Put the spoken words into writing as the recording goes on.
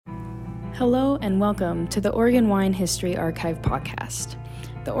Hello and welcome to the Oregon Wine History Archive podcast.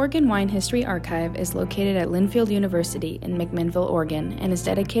 The Oregon Wine History Archive is located at Linfield University in McMinnville, Oregon, and is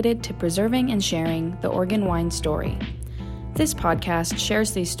dedicated to preserving and sharing the Oregon wine story. This podcast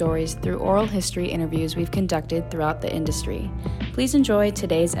shares these stories through oral history interviews we've conducted throughout the industry. Please enjoy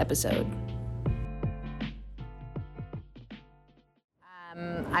today's episode.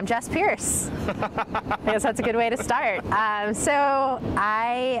 I'm Jess Pierce. I guess that's a good way to start. I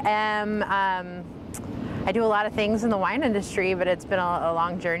do a lot of things in the wine industry, but it's been a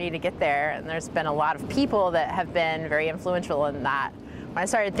long journey to get there, and there's been a lot of people that have been very influential in that. When I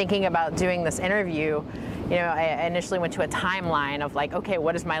started thinking about doing this interview, I initially went to a timeline of like, okay,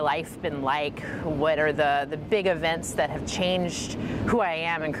 what has my life been like? What are the big events that have changed who I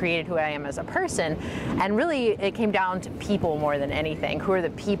am and created who I am as a person? And really, it came down to people more than anything. Who are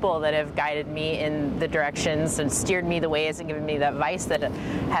the people that have guided me in the directions and steered me the ways and given me the advice that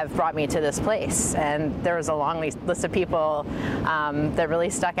have brought me to this place? And there was a long list of people that really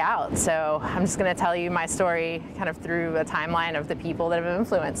stuck out. So I'm just going to tell you my story kind of through a timeline of the people that have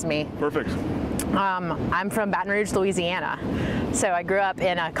influenced me. Perfect. I'm from Baton Rouge, Louisiana. So I grew up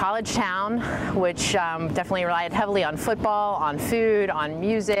in a college town, which definitely relied heavily on football, on food, on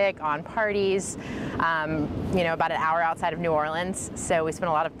music, on parties, about an hour outside of New Orleans. So we spent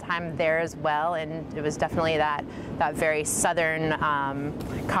a lot of time there as well, and it was definitely that very southern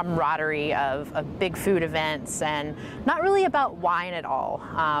camaraderie of big food events, and not really about wine at all.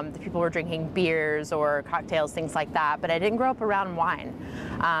 The people were drinking beers or cocktails, things like that, but I didn't grow up around wine.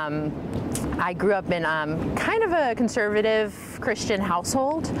 I grew up in kind of a conservative Christian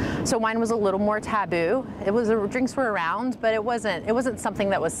household, so wine was a little more taboo. Drinks were around, but it wasn't something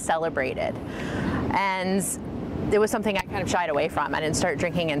that was celebrated, and it was something I kind of shied away from. I didn't start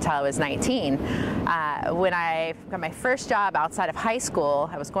drinking until I was 19. When I got my first job outside of high school,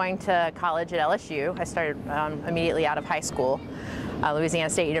 I was going to college at LSU. I started immediately out of high school, Louisiana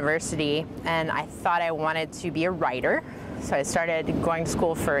State University, and I thought I wanted to be a writer. So I started going to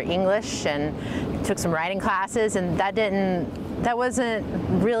school for English and took some writing classes, and that wasn't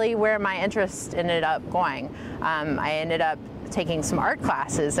really where my interest ended up going. I ended up taking some art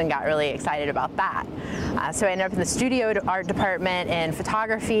classes and got really excited about that. So I ended up in the studio art department in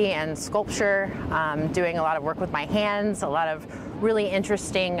photography and sculpture, doing a lot of work with my hands, a lot of really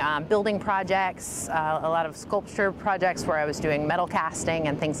interesting building projects, a lot of sculpture projects where I was doing metal casting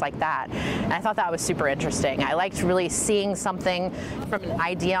and things like that. And I thought that was super interesting. I liked really seeing something from an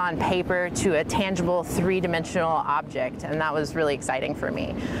idea on paper to a tangible three-dimensional object, and that was really exciting for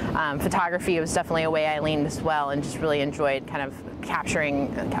me. Photography was definitely a way I leaned as well, and just really enjoyed kind of capturing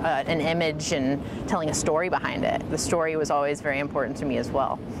an image and telling a story behind it. The story was always very important to me as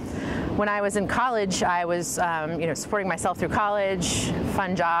well. When I was in college, I was supporting myself through college,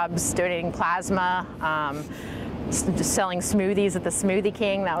 fun jobs, donating plasma, just selling smoothies at the Smoothie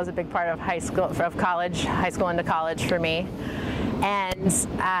King. That was a big part of high school into college for me. And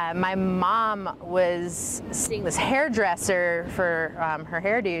my mom was seeing this hairdresser for her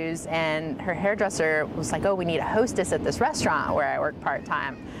hairdos, and her hairdresser was like, oh, we need a hostess at this restaurant where I work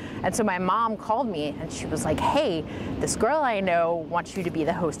part-time. And so my mom called me, and she was like, hey, this girl I know wants you to be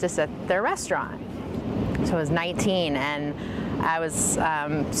the hostess at their restaurant. So I was 19, and I was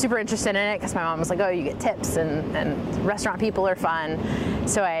super interested in it because my mom was like, oh, you get tips, and restaurant people are fun.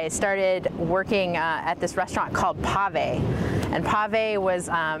 So I started working at this restaurant called Pave. And Pave was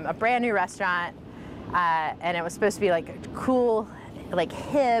a brand new restaurant, and it was supposed to be like cool, like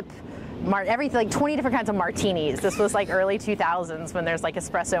hip, everything, like 20 different kinds of martinis. This was like early 2000s when there's like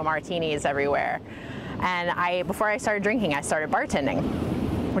espresso martinis everywhere. And before I started drinking, I started bartending,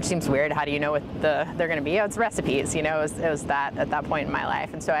 which seems weird. How do you know what they're going to be? Oh, it's recipes, it was that at that point in my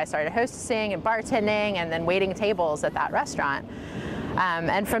life. And so I started hostessing and bartending and then waiting tables at that restaurant.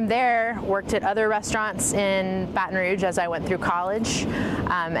 And from there, worked at other restaurants in Baton Rouge as I went through college,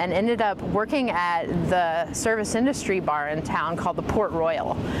 and ended up working at the service industry bar in town called the Port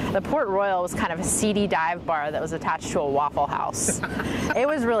Royal. The Port Royal was kind of a seedy dive bar that was attached to a Waffle House. It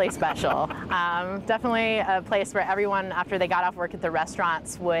was really special. Definitely a place where everyone, after they got off work at the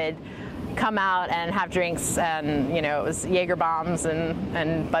restaurants, would come out and have drinks, and it was Jaeger bombs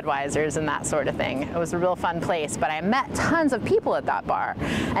and Budweisers and that sort of thing. It was a real fun place, but I met tons of people at that bar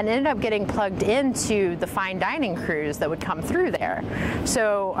and ended up getting plugged into the fine dining crews that would come through there.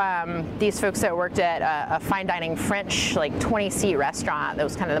 So these folks that worked at a fine dining French, like 20-seat restaurant that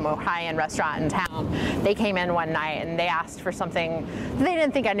was kind of the most high-end restaurant in town, they came in one night and they asked for something they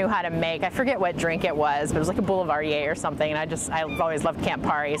didn't think I knew how to make. I forget what drink it was, but it was like a Boulevardier or something, and I've always loved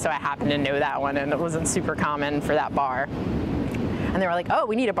Campari, so I happened to know that one, and it wasn't super common for that bar. And they were like, oh,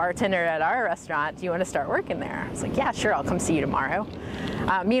 we need a bartender at our restaurant. Do you want to start working there? I was like, yeah, sure, I'll come see you tomorrow.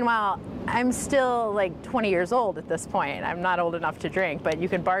 Meanwhile, I'm still like 20 years old at this point. I'm not old enough to drink, but you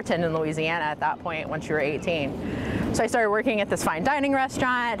could bartend in Louisiana at that point once you were 18. So I started working at this fine dining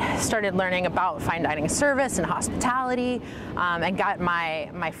restaurant, started learning about fine dining service and hospitality, and got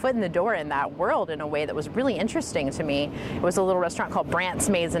my foot in the door in that world in a way that was really interesting to me. It was a little restaurant called Brant's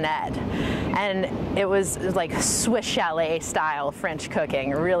Maisonette, and it was like Swiss chalet style French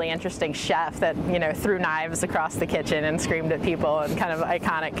cooking. A really interesting chef that, you know, threw knives across the kitchen and screamed at people, and kind of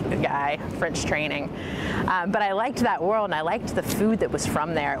iconic guy, French training. But I liked that world, and I liked the food that was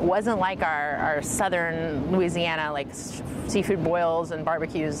from there. It wasn't like our southern Louisiana, like seafood boils and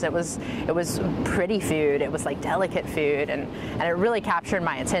barbecues. It was pretty food. It was like delicate food, and it really captured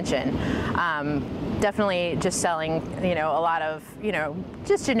my attention. Definitely just selling, you know, a lot of, you know,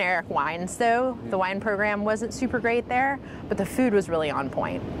 just generic wines though. The wine program wasn't super great there, but the food was really on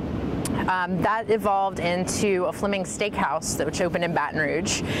point. That evolved into a Fleming's Steakhouse, which opened in Baton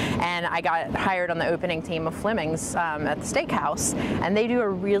Rouge, and I got hired on the opening team of Fleming's at the steakhouse, and they do a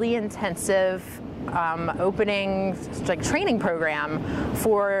really intensive opening like training program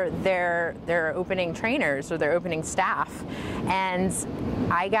for their opening trainers or their opening staff. And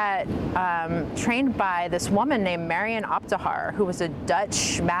I got trained by this woman named Marion Optahar, who was a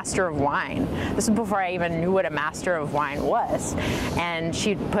Dutch master of wine. This was before I even knew what a master of wine was. And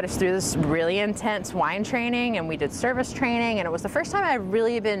she put us through this really intense wine training, and we did service training, and it was the first time I've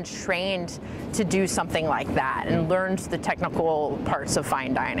really been trained to do something like that and learned the technical parts of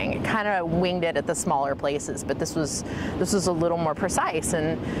fine dining. It kind of winged it at the smaller places, but this was a little more precise,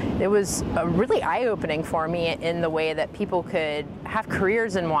 and it was really eye-opening for me in the way that people could have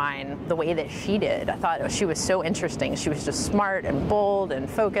careers in wine the way that she did. I thought she was so interesting. She was just smart and bold and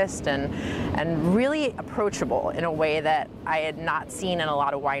focused and really approachable in a way that I had not seen in a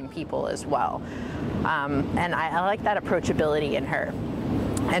lot of wine people as well. And I like that approachability in her.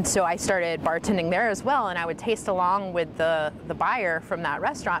 And so I started bartending there as well, and I would taste along with the buyer from that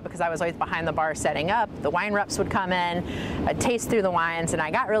restaurant because I was always behind the bar setting up. The wine reps would come in, I'd taste through the wines, and I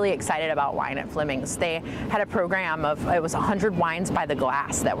got really excited about wine at Fleming's. They had a program of, it was 100 wines by the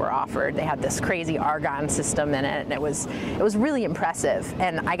glass that were offered. They had this crazy argon system in it, and it was really impressive.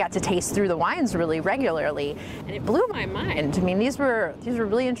 And I got to taste through the wines really regularly, and it blew my mind. I mean, these were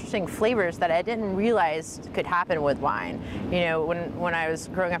really interesting flavors that I didn't realize could happen with wine. You know, when I was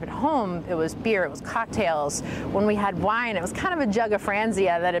growing up at home, it was beer, it was cocktails. When we had wine, it was kind of a jug of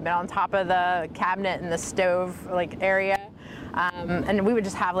Franzia that had been on top of the cabinet in the stove like area. And we would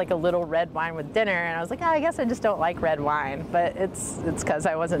just have like a little red wine with dinner, and I was like, oh, I guess I just don't like red wine, but it's because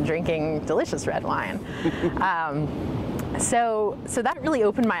I wasn't drinking delicious red wine. So that really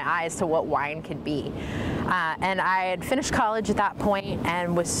opened my eyes to what wine could be. And I had finished college at that point,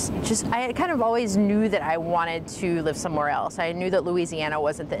 and I kind of always knew that I wanted to live somewhere else. I knew that Louisiana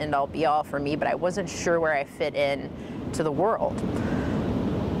wasn't the end-all be-all for me, but I wasn't sure where I fit in to the world.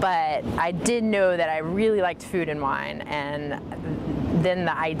 But I did know that I really liked food and wine, and then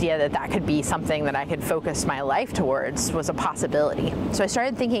the idea that that could be something that I could focus my life towards was a possibility. So I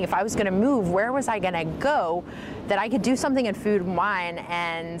started thinking, if I was going to move, where was I going to go that I could do something in food and wine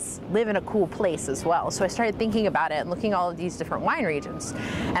and live in a cool place as well? So I started thinking about it and looking at all of these different wine regions.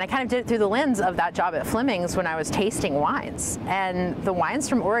 And I kind of did it through the lens of that job at Fleming's when I was tasting wines. And the wines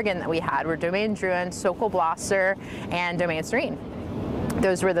from Oregon that we had were Domaine Drouhin, Sokol Blosser, and Domaine Serene.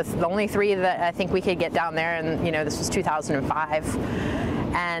 Those were the only three that I think we could get down there, and you know, this was 2005.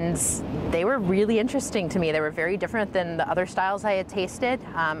 And they were really interesting to me. They were very different than the other styles I had tasted.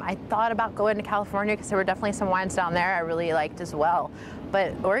 I thought about going to California because there were definitely some wines down there I really liked as well.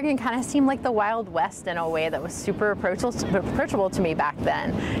 But Oregon kind of seemed like the Wild West in a way that was super approachable to me back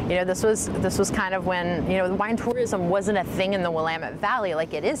then. You know, this was kind of when, you know, wine tourism wasn't a thing in the Willamette Valley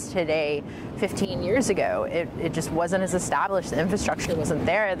like it is today 15 years ago. It just wasn't as established. The infrastructure wasn't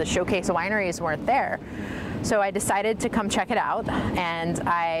there. The showcase wineries weren't there. So I decided to come check it out, and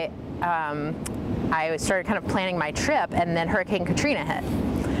I started kind of planning my trip, and then Hurricane Katrina hit.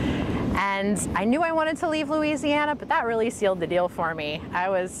 And I knew I wanted to leave Louisiana, but that really sealed the deal for me.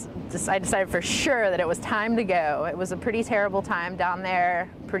 I decided for sure that it was time to go. It was a pretty terrible time down there,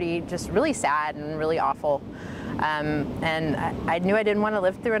 just really sad and really awful. And I knew I didn't want to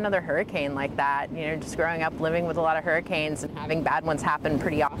live through another hurricane like that. You know, just growing up living with a lot of hurricanes and having bad ones happen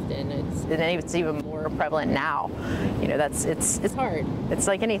pretty often. It's even more prevalent now. You know, it's hard. It's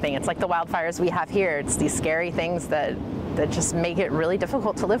like anything. It's like the wildfires we have here. It's these scary things that just make it really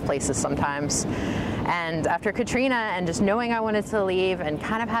difficult to live places sometimes. And after Katrina and just knowing I wanted to leave and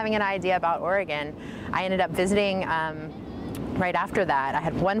kind of having an idea about Oregon, I ended up visiting right after that, I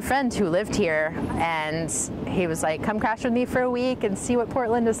had one friend who lived here, and he was like, come crash with me for a week and see what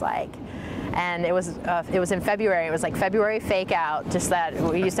Portland is like. And it was in February. It was like February fake out, just that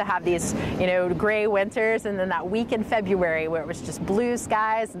we used to have these, you know, gray winters, and then that week in February where it was just blue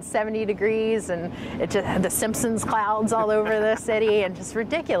skies and 70 degrees, and it just had the Simpsons clouds all over the city, and just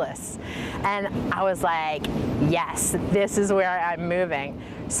ridiculous. And I was like, yes, this is where I'm moving.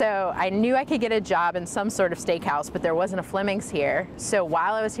 So I knew I could get a job in some sort of steakhouse, but there wasn't a Fleming's here. So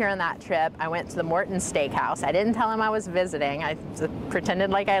while I was here on that trip, I went to the Morton's Steakhouse. I didn't tell him I was visiting. I pretended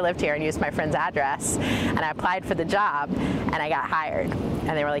like I lived here and used my friend's address. And I applied for the job, and I got hired.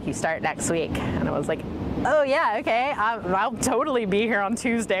 And they were like, you start next week. And I was like, oh yeah, okay, I'll totally be here on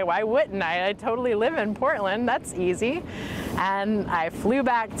Tuesday. Why wouldn't I? I totally live in Portland. That's easy. And I flew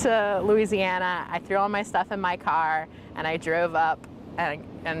back to Louisiana. I threw all my stuff in my car, and I drove up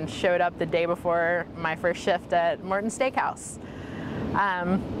and showed up the day before my first shift at Morton's Steakhouse.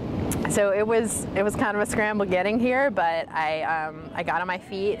 So it was kind of a scramble getting here, but I got on my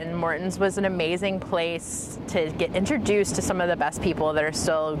feet, and Morton's was an amazing place to get introduced to some of the best people that are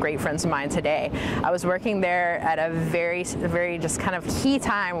still great friends of mine today. I was working there at a very just kind of key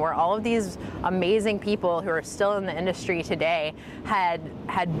time where all of these amazing people who are still in the industry today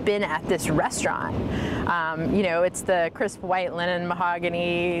had been at this restaurant. You know, it's the crisp white linen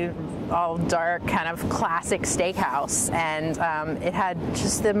mahogany, all dark kind of classic steakhouse, and it had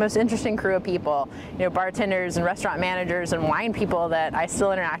just the most interesting crew of people, you know, bartenders and restaurant managers and wine people that I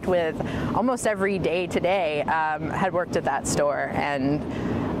still interact with almost every day today, had worked at that store. And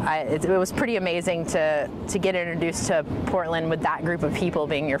it was pretty amazing to get introduced to Portland with that group of people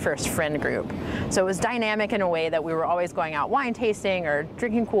being your first friend group. So it was dynamic in a way that we were always going out wine tasting or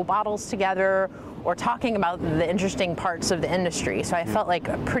drinking cool bottles together, or talking about the interesting parts of the industry. So I felt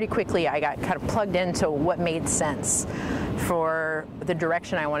like pretty quickly I got kind of plugged into what made sense for the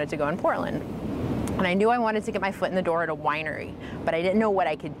direction I wanted to go in Portland. And I knew I wanted to get my foot in the door at a winery, but I didn't know what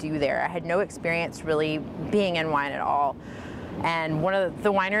I could do there. I had no experience really being in wine at all. And one of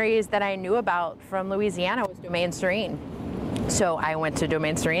the wineries that I knew about from Louisiana was Domaine Serene. So I went to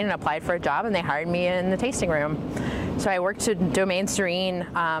Domaine Serene and applied for a job, and they hired me in the tasting room. So I worked at Domaine Serene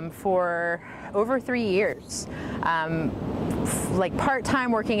for over 3 years, like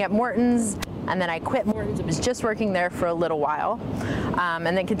part-time working at Morton's, and then I quit Morton's and was just working there for a little while,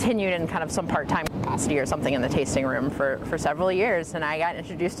 and then continued in kind of some part-time capacity or something in the tasting room for several years. And I got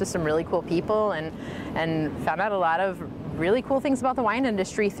introduced to some really cool people and found out a lot of really cool things about the wine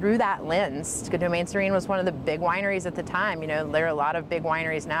industry through that lens. Domaine Serene was one of the big wineries at the time. You know, there are a lot of big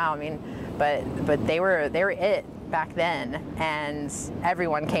wineries now. I mean, but they were it back then, and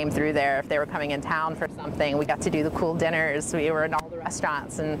everyone came through there if they were coming in town for something. We got to do the cool dinners. We were in all the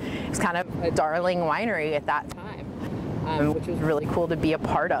restaurants, and it was kind of a darling winery at that time, which was really cool to be a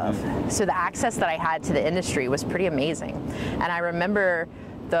part of. So the access that I had to the industry was pretty amazing. And I remember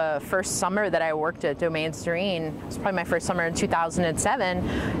the first summer that I worked at Domaine Serene, it was probably my first summer in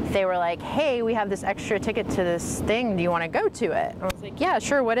 2007, they were like, hey, we have this extra ticket to this thing, do you want to go to it? And I was like, yeah,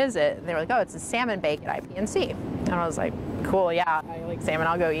 sure, what is it? And they were like, oh, it's a salmon bake at IPNC. And I was like, cool, yeah, I like salmon,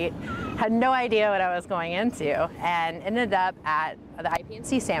 I'll go eat. Had no idea what I was going into, and ended up at the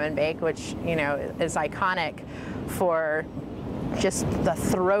IPNC salmon bake, which, you know, is iconic for just the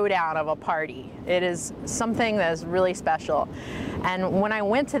throwdown of a party. It is something that is really special. And when I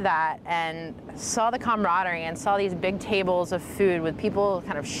went to that and saw the camaraderie and saw these big tables of food with people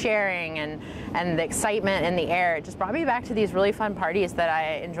kind of sharing and the excitement in the air, it just brought me back to these really fun parties that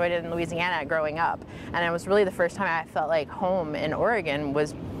I enjoyed in Louisiana growing up. And it was really the first time I felt like home in Oregon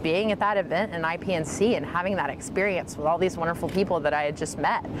was being at that event in IPNC and having that experience with all these wonderful people that I had just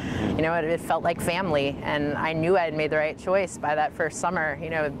met. You know, it felt like family, and I knew I had made the right choice by that first summer, you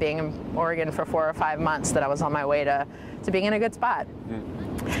know, being in Oregon for 4 or 5 months, that I was on my way to being in a good spot.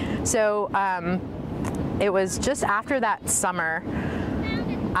 So it was just after that summer,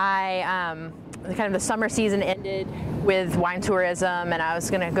 kind of the summer season ended with wine tourism, and I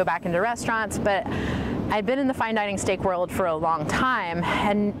was going to go back into restaurants, but I'd been in the fine dining steak world for a long time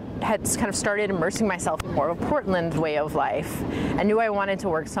and had kind of started immersing myself in more of a Portland way of life. I knew I wanted to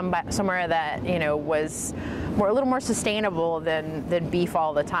work somewhere that, you know, was a little more sustainable than beef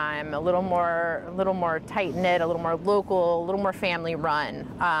all the time, a little more tight-knit, a little more local, a little more family run,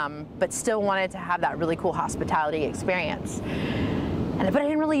 but still wanted to have that really cool hospitality experience. But I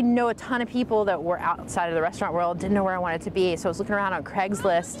didn't really know a ton of people that were outside of the restaurant world, didn't know where I wanted to be. So I was looking around on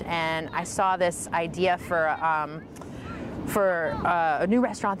Craigslist, and I saw this idea for a new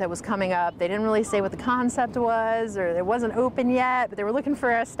restaurant that was coming up. They didn't really say what the concept was, or it wasn't open yet, but they were looking for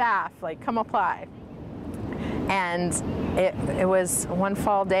a staff, like, come apply. And it was one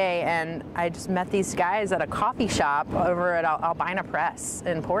fall day, and I just met these guys at a coffee shop over at Albina Press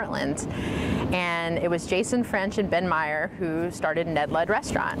in Portland. And it was Jason French and Ben Meyer who started Ned Lud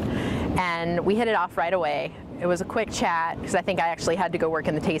Restaurant. And we hit it off right away. It was a quick chat, because I think I actually had to go work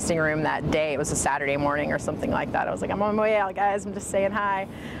in the tasting room that day. It was a Saturday morning or something like that. I was like, I'm on my way out, guys. I'm just saying hi.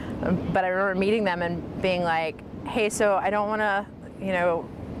 But I remember meeting them and being like, hey, so I don't want to,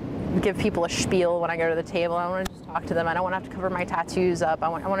 give people a spiel when I go to the table. I want to just talk to them. I don't want to have to cover my tattoos up. I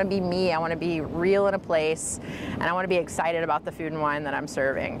want to be me. I want to be real in a place, and I want to be excited about the food and wine that I'm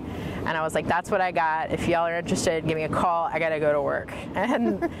serving. And I was like, that's what I got. If y'all are interested, give me a call. I got to go to work.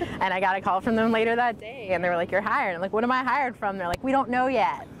 And I got a call from them later that day, and they were like, you're hired. I'm like, what am I hired from? They're like, we don't know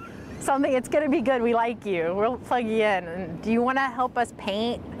yet. Something, it's going to be good. We like you. We'll plug you in. And do you want to help us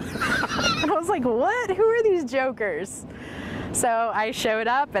paint? And I was like, what? Who are these jokers? So I showed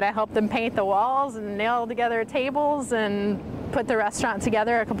up and I helped them paint the walls and nail together tables and put the restaurant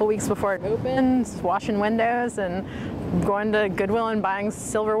together a couple weeks before it opened, washing windows and going to Goodwill and buying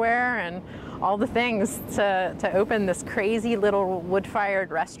silverware and all the things to open this crazy little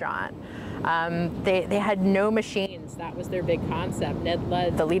wood-fired restaurant. They had no machines. That was their big concept. Ned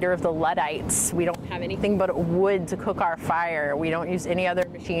Lud, the leader of the Luddites. We don't have anything but wood to cook our fire. We don't use any other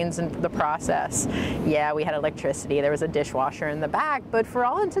machines in the process. Yeah, we had electricity. There was a dishwasher in the back, but for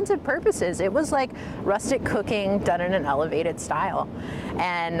all intents and purposes, it was like rustic cooking done in an elevated style.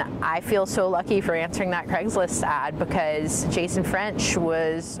 And I feel so lucky for answering that Craigslist ad, because Jason French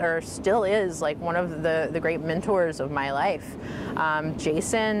was, or still is, like one of the great mentors of my life.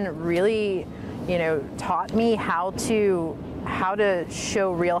 Jason really, taught me how to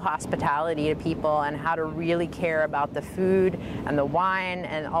show real hospitality to people and how to really care about the food and the wine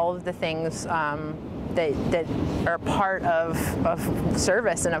and all of the things that are part of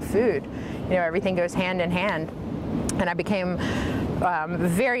service and of food. Everything goes hand in hand. And I became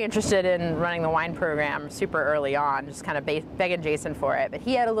very interested in running the wine program super early on, just kind of begging Jason for it. But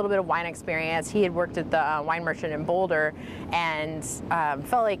he had a little bit of wine experience. He had worked at the wine merchant in Boulder and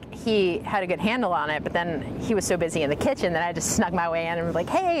felt like he had a good handle on it. But then he was so busy in the kitchen that I just snuck my way in and was like,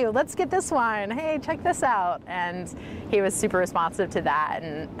 hey, let's get this wine. Hey, check this out. And he was super responsive to that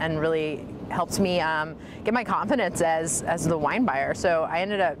and really helped me get my confidence as the wine buyer. So I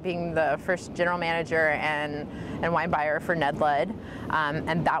ended up being the first general manager and wine buyer for Ned Lud,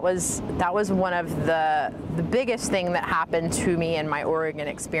 and that was one of the biggest thing that happened to me in my Oregon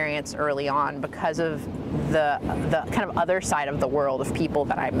experience early on, because of the kind of other side of the world of people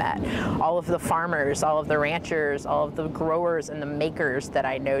that I met. All of the farmers, all of the ranchers, all of the growers and the makers that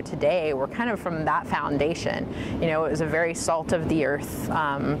I know today were kind of from that foundation. It was a very salt of the earth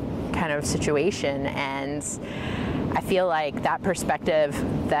kind of situation, and I feel like that perspective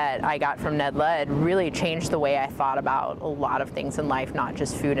that I got from Ned Lud really changed the way I thought about a lot of things in life, not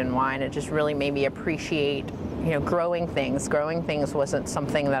just food and wine. It just really made me appreciate, growing things. Growing things wasn't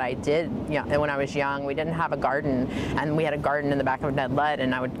something that I did, when I was young. We didn't have a garden, and we had a garden in the back of Ned Lud,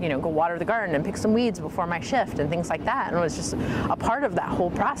 and I would, go water the garden and pick some weeds before my shift and things like that. And it was just a part of that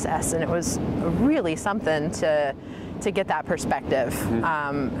whole process, and it was really something to get that perspective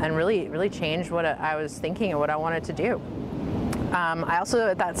and really change what I was thinking and what I wanted to do. I also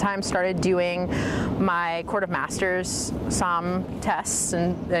at that time started doing my Court of Masters SOM tests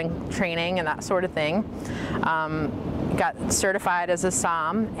and training and that sort of thing. Got certified as a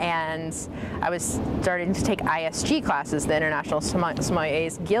SOM, and I was starting to take ISG classes, the International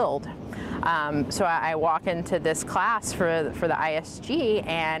Sommeliers Guild. So I walk into this class for the ISG,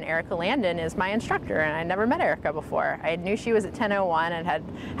 and Erica Landon is my instructor, and I never met Erica before. I knew she was at 1001 and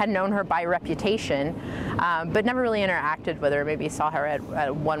had known her by reputation, but never really interacted with her. Maybe saw her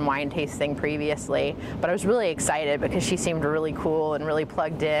at one wine tasting previously, but I was really excited because she seemed really cool and really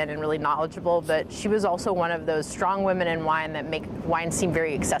plugged in and really knowledgeable. But she was also one of those strong women in wine that make wine seem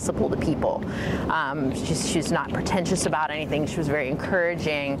very accessible to people. She's not pretentious about anything. She was very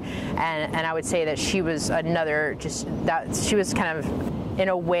encouraging, and I would say that she was she was kind of, in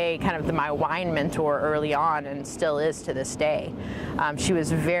a way, kind of my wine mentor early on, and still is to this day. She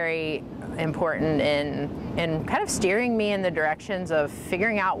was very important in kind of steering me in the directions of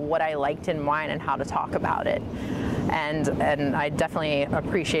figuring out what I liked in wine and how to talk about it. And I definitely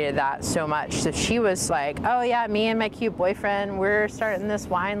appreciated that so much. So she was like, oh yeah, me and my cute boyfriend, we're starting this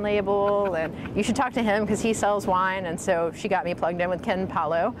wine label, and you should talk to him because he sells wine. And so she got me plugged in with Ken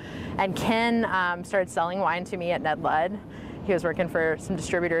Paolo, and Ken started selling wine to me at Ned Lud. He was working for some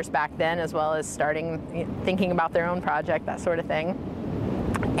distributors back then, as well as thinking about their own project, that sort of thing.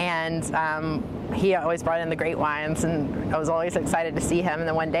 And he always brought in the great wines, and I was always excited to see him. And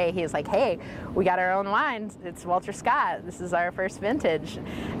then one day he was like, hey, we got our own wine. It's Walter Scott. This is our first vintage.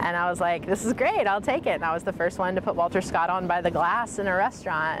 And I was like, this is great. I'll take it. And I was the first one to put Walter Scott on by the glass in a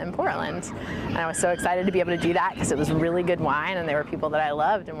restaurant in Portland. And I was so excited to be able to do that because it was really good wine, and they were people that I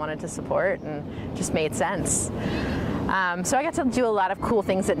loved and wanted to support, and it just made sense. So I got to do a lot of cool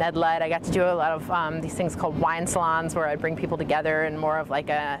things at Ned Led. I got to do a lot of these things called wine salons, where I'd bring people together in more of like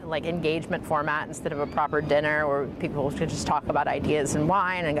a engagement format instead of a proper dinner, where people could just talk about ideas and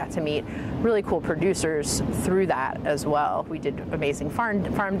wine, and got to meet really cool producers through that as well. We did amazing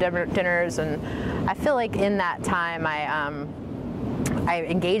farm dinners, and I feel like in that time I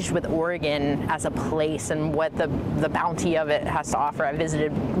engaged with Oregon as a place and what the bounty of it has to offer. I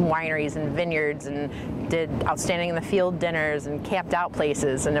visited wineries and vineyards and did outstanding in the field dinners and camped out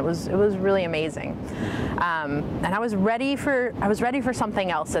places, and it was really amazing. And I was ready for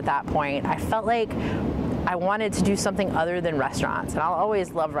something else at that point. I felt like I wanted to do something other than restaurants, and I'll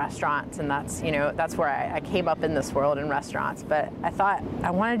always love restaurants, and that's where I came up in this world, in restaurants. But I thought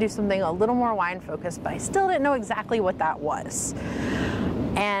I wanted to do something a little more wine focused, but I still didn't know exactly what that was.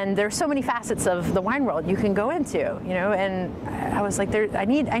 And there's so many facets of the wine world you can go into, and I was like, I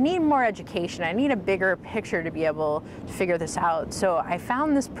need more education. I need a bigger picture to be able to figure this out. So I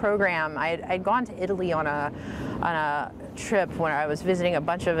found this program. I'd gone to Italy on a trip when I was visiting a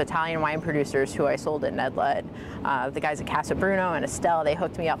bunch of Italian wine producers who I sold at Ned Led. The guys at Casa Bruno and Estelle, they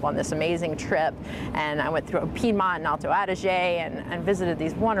hooked me up on this amazing trip, and I went through Piedmont and Alto Adige and visited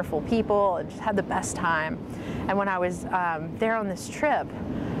these wonderful people and just had the best time. And when I was there on this trip,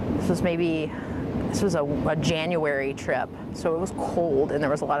 this was a January trip, so it was cold and there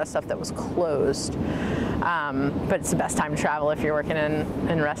was a lot of stuff that was closed. But it's the best time to travel if you're working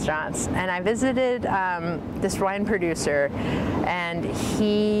in restaurants. And I visited this wine producer, and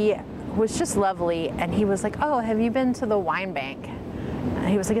he was just lovely. And he was like, oh, have you been to the wine bank? And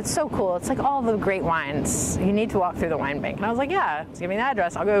he was like, it's so cool. It's like all the great wines. You need to walk through the wine bank. And I was like, yeah, give me the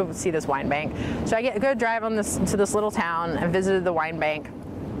address. I'll go see this wine bank. So I go drive to this little town and visited the wine bank.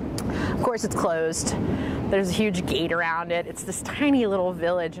 Of course, it's closed. There's a huge gate around it. It's this tiny little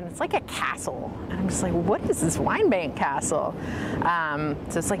village, and it's like a castle. And I'm just like, what is this wine bank castle? So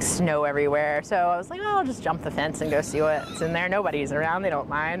it's like snow everywhere. So I was like, oh, I'll just jump the fence and go see what's in there. Nobody's around. They don't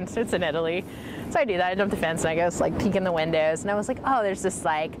mind. So it's in Italy. So I do that. I jump the fence, and I go like peek in the windows. And I was like, oh, there's this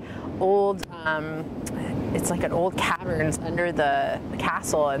like old, it's like an old caverns under the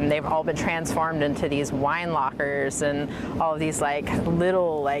castle, and they've all been transformed into these wine lockers and all of these like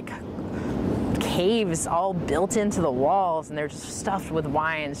little like caves all built into the walls, and they're just stuffed with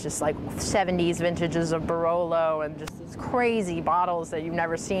wines, just like 70s vintages of Barolo and just these crazy bottles that you've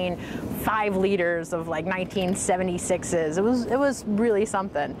never seen, 5 liters of like 1976s. It was really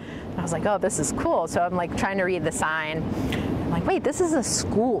something. And I was like, oh, this is cool. So I'm like trying to read the sign. I'm like, wait, this is a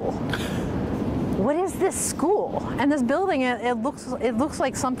school. What is this school? And this building, it looks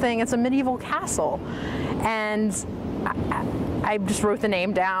like something. It's a medieval castle, and I just wrote the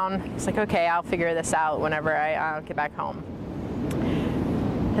name down. It's like, okay, I'll figure this out whenever I get back home.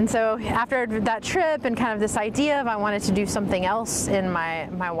 And so after that trip and kind of this idea of I wanted to do something else in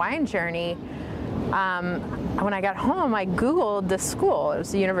my wine journey, when I got home, I Googled this school. It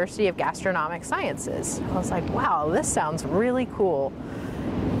was the University of Gastronomic Sciences. I was like, wow, this sounds really cool.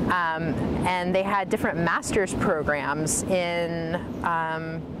 And they had different master's programs in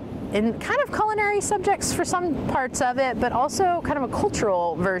kind of culinary subjects for some parts of it, but also kind of a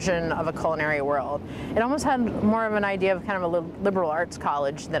cultural version of a culinary world. It almost had more of an idea of kind of a liberal arts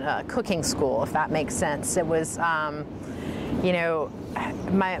college than a cooking school, if that makes sense. It was, the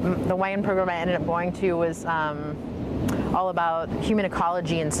wine program I ended up going to was all about human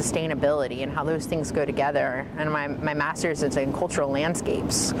ecology and sustainability and how those things go together. And my master's is in cultural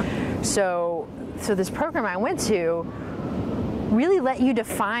landscapes. So this program I went to really let you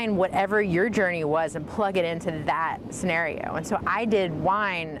define whatever your journey was and plug it into that scenario. And so I did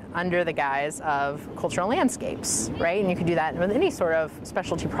wine under the guise of cultural landscapes, right? And you could do that with any sort of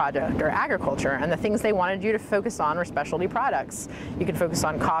specialty product or agriculture. And the things they wanted you to focus on were specialty products. You could focus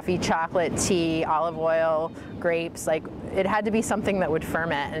on coffee, chocolate, tea, olive oil, grapes. Like, it had to be something that would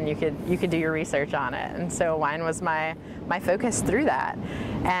ferment, and you could do your research on it. And so wine was my focus through that.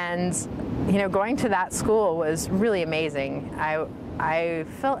 And going to that school was really amazing. I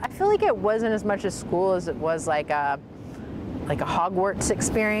feel like it wasn't as much a school as it was like a Hogwarts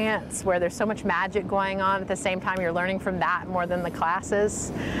experience, where there's so much magic going on at the same time. You're learning from that more than the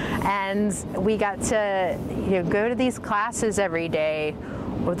classes. And we got to go to these classes every day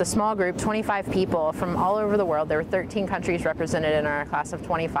with a small group, 25 people from all over the world. There were 13 countries represented in our class of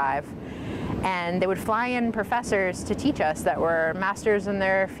 25. And they would fly in professors to teach us that were masters in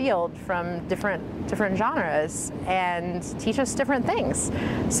their field from different genres and teach us different things.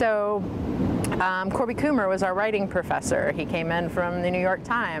 So Corby Coomer was our writing professor. He came in from the New York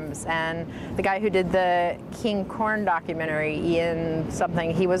Times, and the guy who did the King Corn documentary, Ian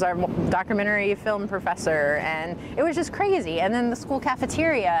something, he was our documentary film professor, and it was just crazy. And then the school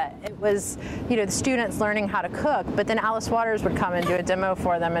cafeteria, it was, you know, the students learning how to cook, but then Alice Waters would come and do a demo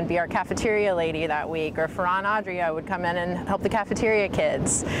for them and be our cafeteria lady that week, or Ferran Adria would come in and help the cafeteria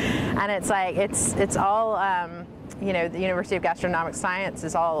kids. And it's like, it's all, you know, the University of Gastronomic Science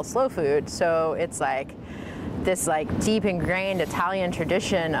is all slow food, so it's like this deep ingrained Italian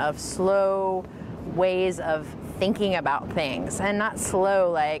tradition of slow ways of thinking about things, and not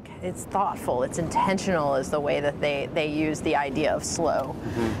slow like it's thoughtful, it's intentional is the way that they use the idea of slow.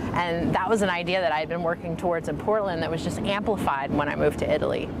 Mm-hmm. And that was an idea that I had been working towards in Portland that was just amplified when I moved to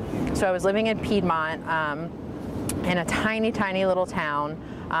Italy. So I was living in Piedmont in a tiny little town,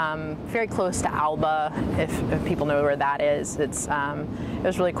 very close to Alba, if people know where that is. It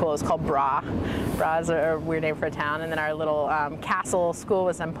was really cool. It was called Bra. Bra is a weird name for a town. And then our little castle school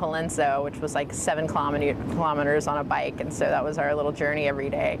was in Palenzo, which was like 7 kilometers on a bike. And so that was our little journey every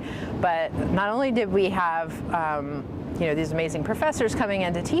day. But not only did we have you know, these amazing professors coming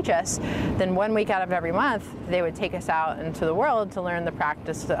in to teach us, then 1 week out of every month, they would take us out into the world to learn the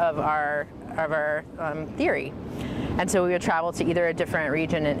practice of our theory. And so we would travel to either a different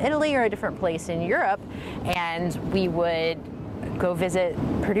region in Italy or a different place in Europe, and we would go visit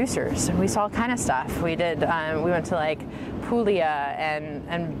producers. We saw all kind of stuff. We did. We went to like Puglia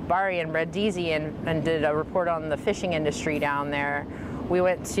and Bari and Brindisi and did a report on the fishing industry down there. We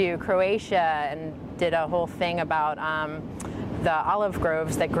went to Croatia and did a whole thing about the olive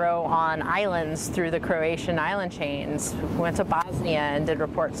groves that grow on islands through the Croatian island chains. We went to Bosnia and did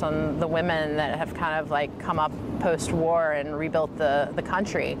reports on the women that have kind of like come up post-war and rebuilt the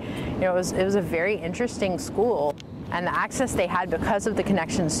country. You know, it was a very interesting school, and the access they had because of the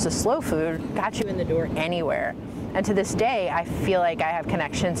connections to slow food got you in the door anywhere. And to this day, I feel like I have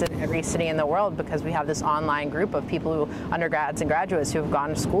connections in every city in the world because we have this online group of people undergrads and graduates who have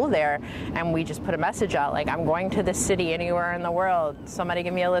gone to school there, and we just put a message out like, I'm going to this city anywhere in the world. Somebody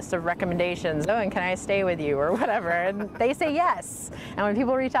give me a list of recommendations. Oh, and can I stay with you or whatever? And they say yes. And when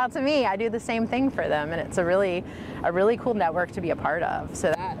people reach out to me, I do the same thing for them, and it's a really cool network to be a part of.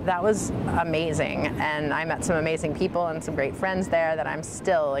 So that was amazing, and I met some amazing people and some great friends there that I'm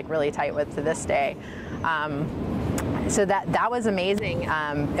still like really tight with to this day. So that was amazing.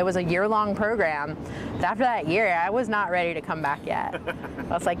 It was a year-long program. But after that year, I was not ready to come back yet.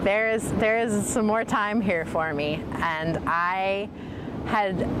 I was like, there is some more time here for me. And I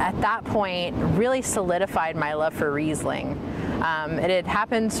had, at that point, really solidified my love for Riesling. It had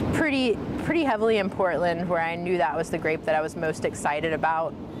happened pretty heavily in Portland, where I knew that was the grape that I was most excited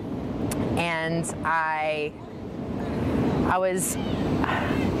about. And I was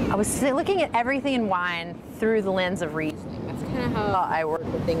looking at everything in wine through the lens of Riesling. That's kind of how I work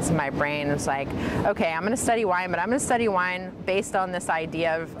with things in my brain. It's like, okay, I'm going to study wine, but I'm going to study wine based on this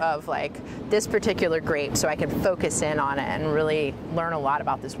idea of like this particular grape, so I can focus in on it and really learn a lot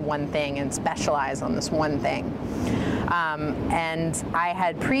about this one thing and specialize on this one thing. And I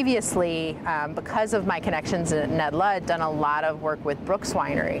had previously, because of my connections at Ned Ludd, done a lot of work with Brooks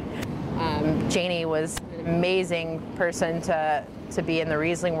Winery. Janie was an amazing person to be in the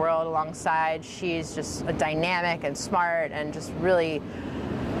Riesling world alongside. She's just a dynamic and smart, and just really,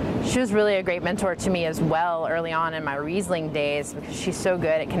 she was really a great mentor to me as well early on in my Riesling days, because she's so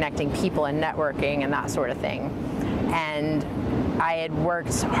good at connecting people and networking and that sort of thing. And I had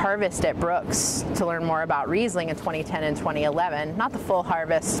worked harvest at Brooks to learn more about Riesling in 2010 and 2011. Not the full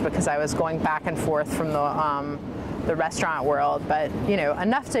harvest, because I was going back and forth from the restaurant world, but you know,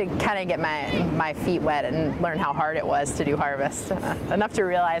 enough to kind of get my feet wet and learn how hard it was to do harvest, enough to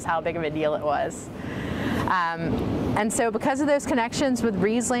realize how big of a deal it was. And so because of those connections with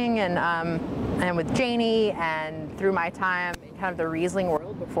Riesling and with Janie, and through my time in kind of the Riesling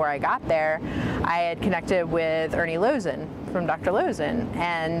world before I got there, I had connected with Ernie Lozen from Dr. Lozen,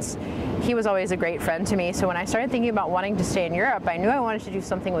 and he was always a great friend to me. So when I started thinking about wanting to stay in Europe, I knew I wanted to do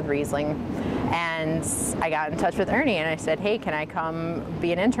something with Riesling. And I got in touch with Ernie and I said, hey, can I come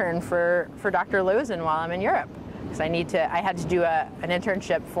be an intern for Dr. Lozen while I'm in Europe? Because I had to do an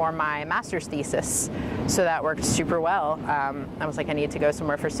internship for my master's thesis. So that worked super well. I was like, I need to go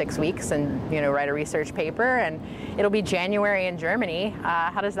somewhere for 6 weeks and, you know, write a research paper, and it'll be January in Germany.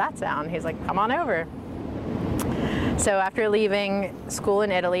 How does that sound? He's like, come on over. So after leaving school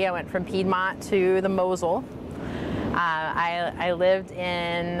in Italy, I went from Piedmont to the Mosel. I lived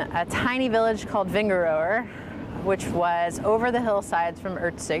in a tiny village called Vingeroer, which was over the hillsides from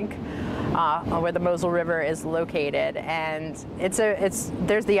Erzig, where the Mosel River is located. And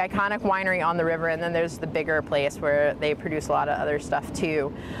there's the iconic winery on the river, and then there's the bigger place where they produce a lot of other stuff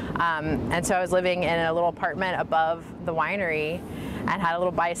too. And so I was living in a little apartment above the winery, and had a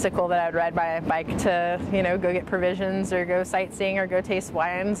little bicycle that I would ride my bike to, go get provisions or go sightseeing or go taste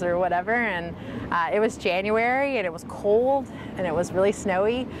wines or whatever. And it was January and it was cold and it was really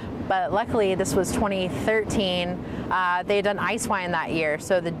snowy. But luckily, this was 2013. They had done ice wine that year.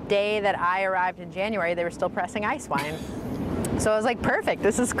 So the day that I arrived in January, they were still pressing ice wine. So I was like, perfect,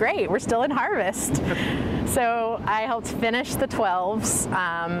 this is great. We're still in harvest. So I helped finish the 12s,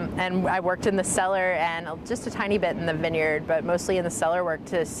 and I worked in the cellar and just a tiny bit in the vineyard, but mostly in the cellar work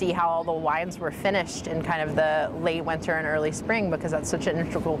to see how all the wines were finished in kind of the late winter and early spring, because that's such an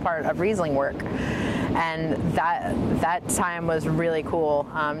integral part of Riesling work. And that time was really cool,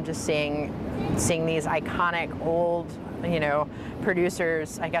 just seeing these iconic old,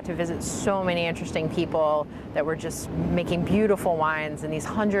 producers. I got to visit so many interesting people that were just making beautiful wines in these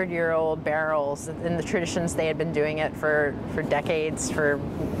 100-year-old barrels in the traditions they had been doing it for decades, for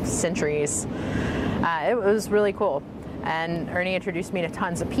centuries. It was really cool. And Ernie introduced me to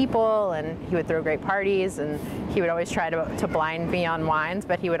tons of people, and he would throw great parties, and he would always try to blind me on wines,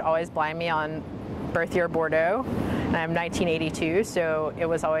 but he would always blind me on birth year Bordeaux. And I'm 1982, so it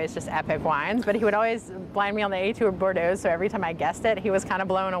was always just epic wines, but he would always blind me on the 82 of Bordeaux, so every time I guessed it, he was kind of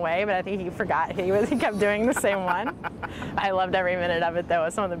blown away, but I think he forgot. He kept doing the same one. I loved every minute of it, though. It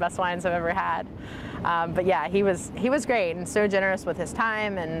was some of the best wines I've ever had. But yeah, he was great and so generous with his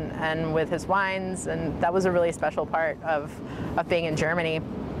time and with his wines, and that was a really special part of being in Germany.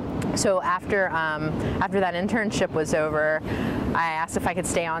 So after that internship was over, I asked if I could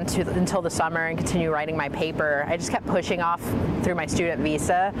stay on until the summer and continue writing my paper. I just kept pushing off through my student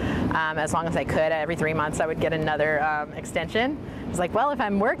visa as long as I could. Every 3 months I would get another extension. I was like, well, if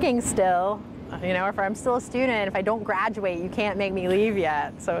I'm working still, if I'm still a student, if I don't graduate, you can't make me leave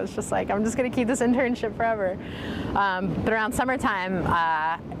yet. So it's just like, I'm just going to keep this internship forever. But around summertime,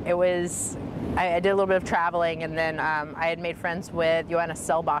 I did a little bit of traveling, and then I had made friends with Johannes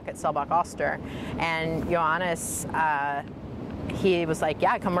Selbach at Selbach Oster. And Johannes, he was like,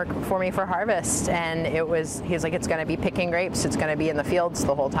 yeah, come work for me for harvest. And he was like, it's going to be picking grapes. It's going to be in the fields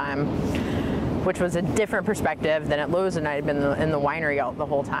the whole time, which was a different perspective than at Lausanne. I had been in the winery the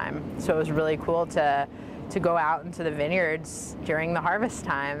whole time. So it was really cool to go out into the vineyards during the harvest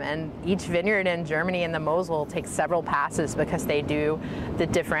time. And each vineyard in Germany and the Mosel takes several passes because they do the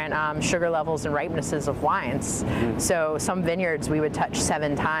different sugar levels and ripenesses of wines. So some vineyards we would touch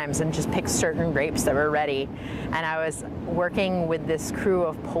 7 times and just pick certain grapes that were ready. And I was working with this crew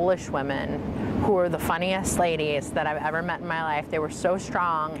of Polish women who were the funniest ladies that I've ever met in my life. They were so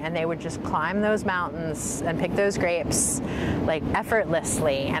strong, and they would just climb those mountains and pick those grapes like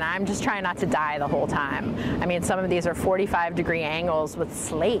effortlessly, and I'm just trying not to die the whole time. I mean, some of these are 45-degree angles with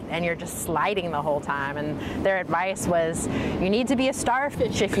slate, and you're just sliding the whole time. And their advice was, you need to be a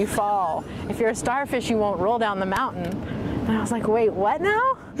starfish if you fall. If you're a starfish, you won't roll down the mountain. And I was like, wait, what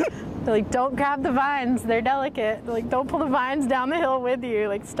now? They're like, don't grab the vines, they're delicate. They're like, don't pull the vines down the hill with you,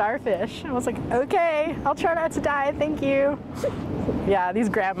 like starfish. I was like, okay, I'll try not to die, thank you. Yeah, these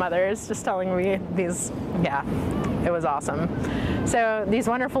grandmothers just telling me these, yeah, it was awesome. So these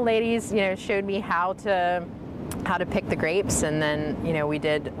wonderful ladies, showed me how to pick the grapes, and then, we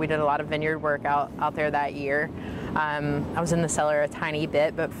did a lot of vineyard work out there that year. I was in the cellar a tiny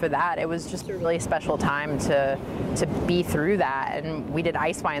bit, but for that, it was just a really special time to be through that. And we did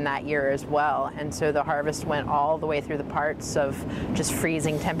ice wine that year as well. And so the harvest went all the way through the parts of just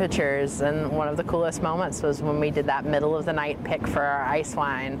freezing temperatures. And one of the coolest moments was when we did that middle of the night pick for our ice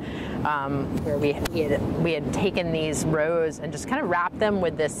wine, where we had taken these rows and just kind of wrapped them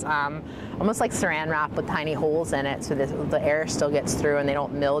with this almost like saran wrap with tiny holes in it, so that the air still gets through and they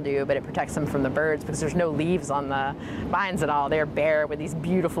don't mildew, but it protects them from the birds because there's no leaves on the vines at all. They're bare with these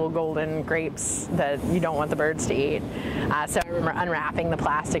beautiful golden grapes that you don't want the birds to eat. So I remember unwrapping the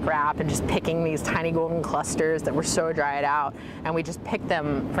plastic wrap and just picking these tiny golden clusters that were so dried out, and we just picked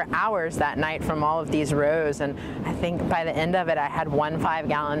them for hours that night from all of these rows. And I think by the end of it, I had 1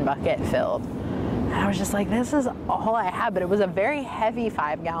 5-gallon bucket filled. And I was just like, this is all I had, but it was a very heavy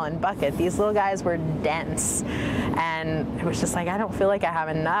 5-gallon bucket. These little guys were dense, and it was just like, I don't feel like I have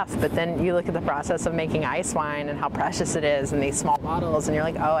enough. But then you look at the process of making ice wine and how precious it is in these small bottles, and you're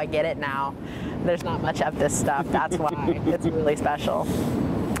like, oh, I get it now. There's not much of this stuff. That's why it's really special.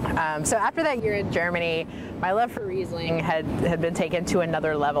 So after that year in Germany, my love for Riesling had been taken to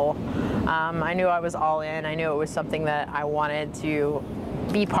another level. I knew I was all in. I knew it was something that I wanted to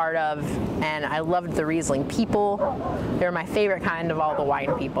be part of, and I loved the Riesling people. They were my favorite kind of all the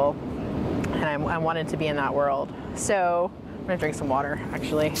wine people, and I wanted to be in that world. So I'm gonna drink some water,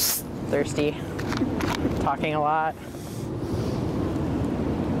 actually. Thirsty, talking a lot.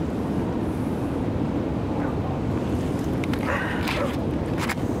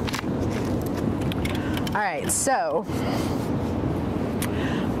 All right, so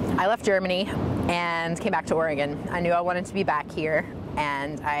I left Germany and came back to Oregon. I knew I wanted to be back here,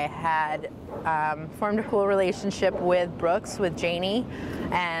 and I had formed a cool relationship with Brooks, with Janie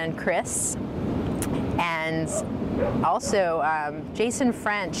and Chris, and also Jason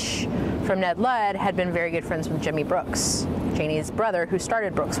French from Ned Ludd had been very good friends with Jimmy Brooks, Janie's brother, who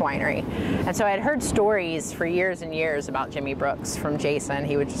started Brooks Winery. And so I had heard stories for years and years about Jimmy Brooks from Jason.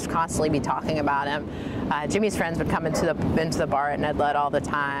 He would just constantly be talking about him. Jimmy's friends would come into the bar at Ned Ludd all the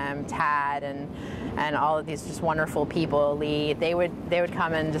time, Tad and all of these just wonderful people, Lee. They would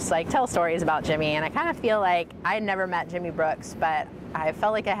come and just like tell stories about Jimmy, and I kind of feel like I had never met Jimmy Brooks, but I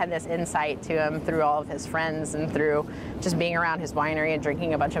felt like I had this insight to him through all of his friends and through just being around his winery and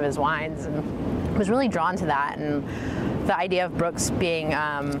drinking a bunch of his wines, and was really drawn to that. And the idea of Brooks being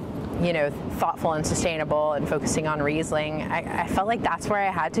thoughtful and sustainable and focusing on Riesling, I felt like that's where I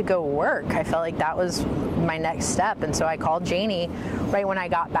had to go work. I felt like that was my next step. And so I called Janie right when I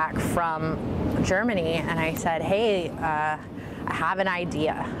got back from Germany, and I said, hey, I have an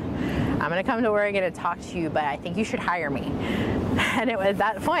idea. I'm going to come to Oregon and talk to you, but I think you should hire me. And at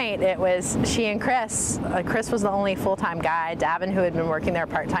that point, it was she and Chris. Chris was the only full-time guy. Davin, who had been working there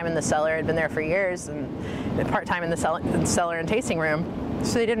part-time in the cellar, had been there for years, and part-time in the cellar and tasting room.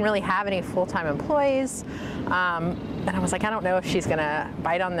 So they didn't really have any full-time employees. And I was like, I don't know if she's going to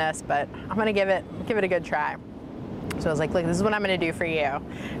bite on this, but I'm going to give it a good try. So I was like, look, this is what I'm going to do for you.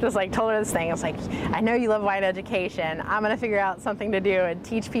 Just like told her this thing. I was like, I know you love wine education. I'm going to figure out something to do and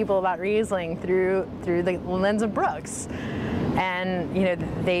teach people about Riesling through the lens of Brooks. And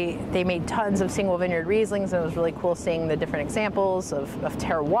they made tons of single vineyard Rieslings, and it was really cool seeing the different examples of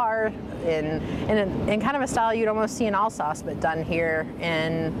terroir in kind of a style you'd almost see in Alsace, but done here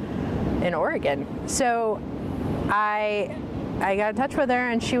in Oregon. So I got in touch with her,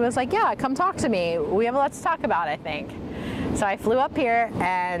 and she was like, yeah, come talk to me. We have a lot to talk about, I think. So I flew up here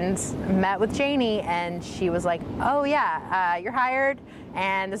and met with Janie, and she was like, oh yeah, you're hired,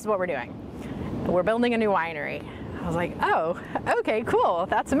 and this is what we're doing. We're building a new winery. I was like, oh, okay, cool,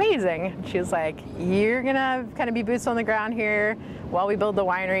 that's amazing. She was like, you're gonna kind of be boots on the ground here while we build the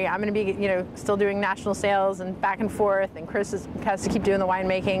winery. I'm gonna be, still doing national sales and back and forth, and Chris has to keep doing the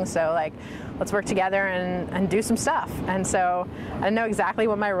winemaking, so like, let's work together and do some stuff. And so I didn't know exactly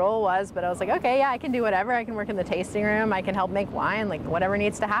what my role was, but I was like, okay, yeah, I can do whatever. I can work in the tasting room, I can help make wine, like whatever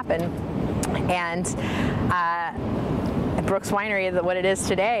needs to happen. And Brooks Winery, what it is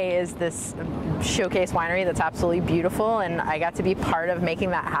today, is this showcase winery that's absolutely beautiful, and I got to be part of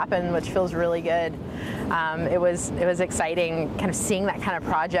making that happen, which feels really good. It was exciting kind of seeing that kind of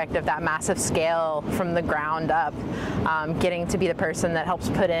project of that massive scale from the ground up, getting to be the person that helps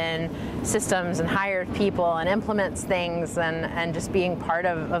put in systems and hires people and implements things, and just being part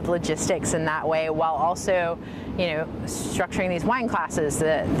of logistics in that way, while also structuring these wine classes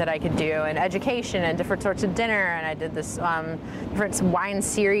that I could do, and education and different sorts of dinner. And I did this different wine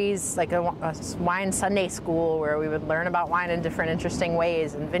series, like a wine Sunday school, where we would learn about wine in different interesting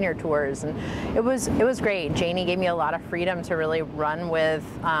ways, and vineyard tours, and it was great. Janie gave me a lot of freedom to really run with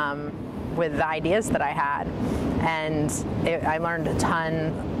the ideas that I had, and I learned a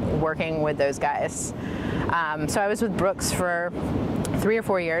ton working with those guys. So I was with Brooks for 3 or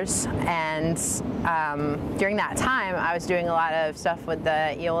 4 years, and during that time I was doing a lot of stuff with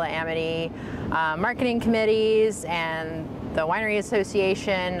the Eola Amity marketing committees and the Winery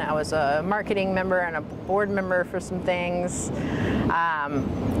Association. I was a marketing member and a board member for some things,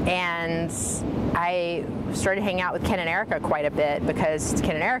 and I started hanging out with Ken and Erica quite a bit, because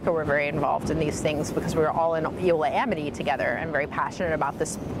Ken and Erica were very involved in these things, because we were all in Eola Amity together and very passionate about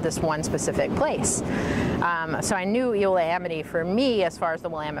this one specific place. So I knew Eola Amity, for me, as far as the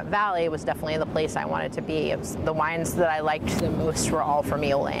Willamette Valley, was definitely the place I wanted to be. It was the wines that I liked the most were all from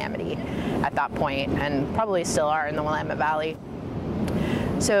Eola Amity at that point, and probably still are in the Willamette Valley.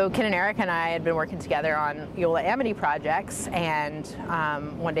 So Ken and Eric and I had been working together on Eola Amity projects, and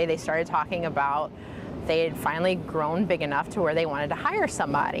one day they started talking about they had finally grown big enough to where they wanted to hire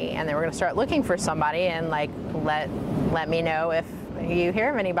somebody, and they were going to start looking for somebody, and like let me know if you hear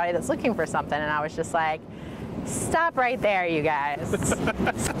of anybody that's looking for something. And I was just like, stop right there, you guys.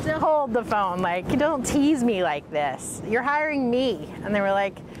 Hold the phone. Like, don't tease me like this. You're hiring me. And they were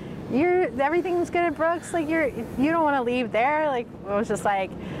like, everything's good at Brooks. Like, you don't want to leave there. Like, it was just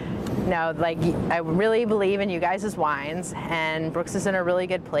like, no, like, I really believe in you guys' wines, and Brooks is in a really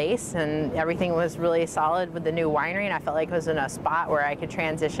good place, and everything was really solid with the new winery, and I felt like it was in a spot where I could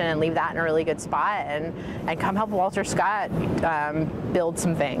transition and leave that in a really good spot and come help Walter Scott build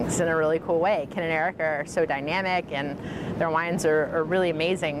some things in a really cool way. Ken and Erica are so dynamic, and their wines are really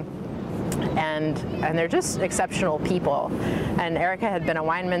amazing. And they're just exceptional people. And Erica had been a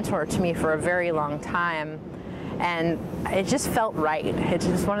wine mentor to me for a very long time. And it just felt right. It's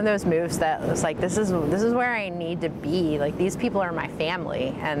just one of those moves that was like, this is where I need to be. Like, these people are my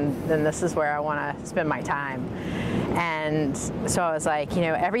family, and then this is where I want to spend my time. And so I was like,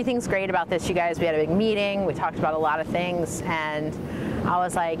 everything's great about this, you guys. We had a big meeting. We talked about a lot of things, and I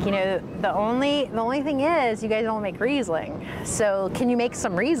was like, the only thing is, you guys don't make Riesling. So can you make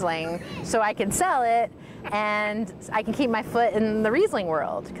some Riesling so I can sell it? And I can keep my foot in the Riesling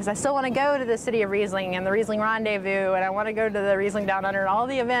world, because I still want to go to the City of Riesling and the Riesling Rendezvous, and I want to go to the Riesling Down Under and all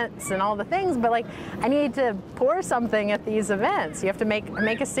the events and all the things, but like, I need to pour something at these events. You have to make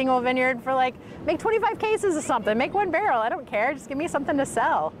a single vineyard for like, make 25 cases of something, make 1 barrel, I don't care, just give me something to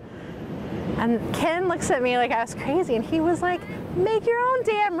sell. And Ken looks at me like I was crazy, and he was like, make your own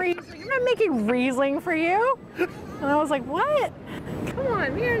damn Riesling. I'm not making Riesling for you. And I was like, what? Come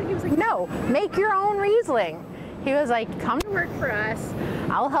on, man. He was like, no, make your own Riesling. He was like, come to work for us.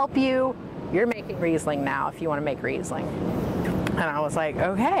 I'll help you. You're making Riesling now if you want to make Riesling. And I was like,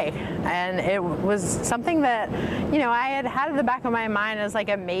 okay. And it was something that, I had in the back of my mind as like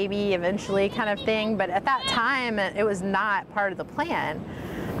a maybe eventually kind of thing. But at that time, it was not part of the plan.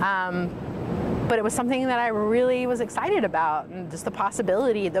 But it was something that I really was excited about, and just the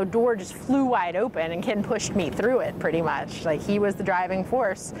possibility, the door just flew wide open, and Ken pushed me through it pretty much. Like, he was the driving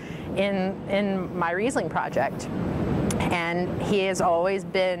force in my Riesling project. And he has always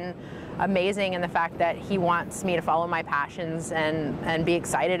been amazing in the fact that he wants me to follow my passions and be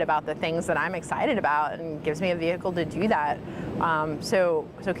excited about the things that I'm excited about, and gives me a vehicle to do that. So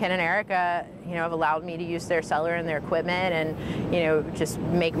Ken and Erica, have allowed me to use their cellar and their equipment, and just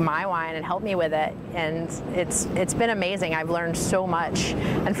make my wine and help me with it. And it's been amazing. I've learned so much.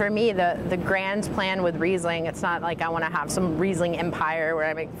 And for me, the grand plan with Riesling, it's not like I want to have some Riesling empire where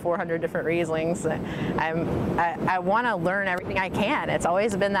I make 400 different Rieslings. I want to learn everything I can. It's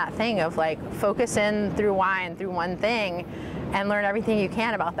always been that thing of like, focus in through wine, through one thing, and learn everything you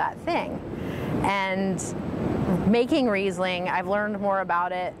can about that thing. And making Riesling, I've learned more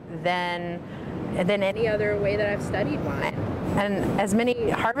about it than any other way that I've studied wine. And as many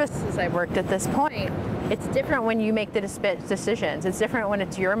harvests as I've worked at this point, it's different when you make the decisions. It's different when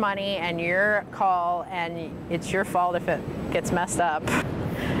it's your money and your call, and it's your fault if it gets messed up.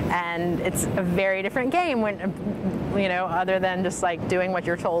 And it's a very different game when, other than just like doing what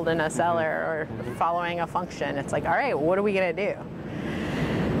you're told in a cellar or following a function. It's like, all right, what are we gonna do?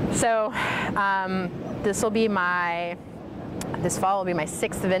 So this fall will be my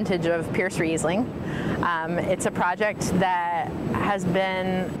 6th vintage of Pierce Riesling. It's a project that has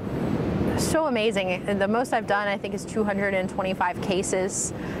been so amazing. The most I've done, I think, is 225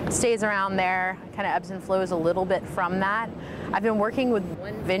 cases. It stays around there, kind of ebbs and flows a little bit from that. I've been working with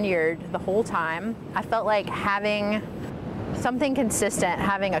one vineyard the whole time. I felt like having something consistent,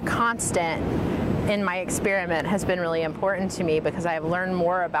 having a constant in my experiment has been really important to me, because I have learned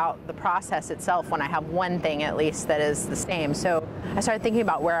more about the process itself when I have one thing at least that is the same. So I started thinking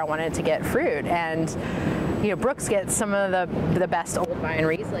about where I wanted to get fruit, and Brooks gets some of the best old vine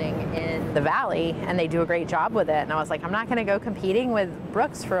Riesling in the valley, and they do a great job with it. And I was like, I'm not going to go competing with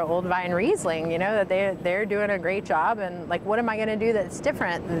Brooks for old vine Riesling, that they're doing a great job, and like, what am I going to do that's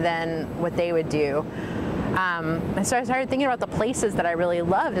different than what they would do? And so I started thinking about the places that I really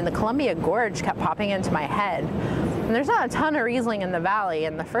loved, and the Columbia Gorge kept popping into my head. And there's not a ton of Riesling in the valley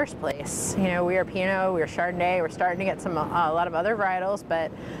in the first place. We are Pinot, we are Chardonnay, we're starting to get a lot of other varietals,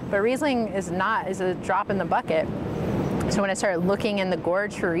 but Riesling is a drop in the bucket. So when I started looking in the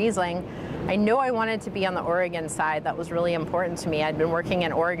gorge for Riesling, I know I wanted to be on the Oregon side. That was really important to me. I'd been working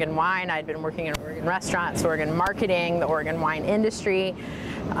in Oregon wine, I'd been working in Oregon restaurants, Oregon marketing, the Oregon wine industry.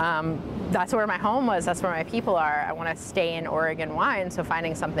 That's where my home was, that's where my people are. I want to stay in Oregon wine, so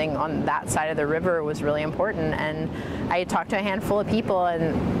finding something on that side of the river was really important. And I had talked to a handful of people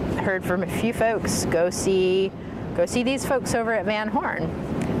and heard from a few folks, go see these folks over at Van Horn.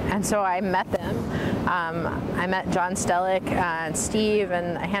 And so I met them. I met John Stellick and Steve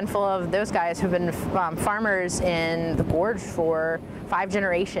and a handful of those guys who've been farmers in the gorge for 5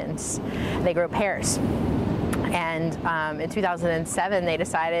 generations. They grow pears. And in 2007, they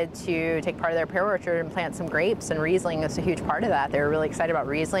decided to take part of their pear orchard and plant some grapes, and Riesling is a huge part of that. They were really excited about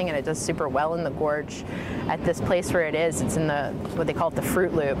Riesling, and it does super well in the gorge. At this place where it is, it's in what they call it the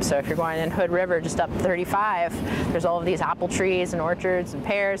fruit loop. So if you're going in Hood River, just up 35, there's all of these apple trees and orchards and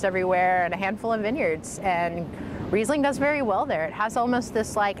pears everywhere, and a handful of vineyards. And Riesling does very well there. It has almost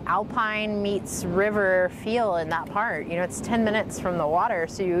this like alpine meets river feel in that part. You know, it's 10 minutes from the water,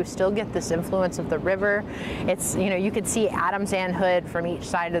 so you still get this influence of the river. It's, you know, you could see Adams and Hood from each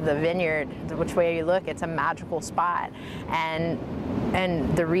side of the vineyard. Which way you look, it's a magical spot. And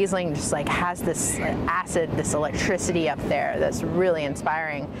the Riesling just like has this acid, this electricity up there that's really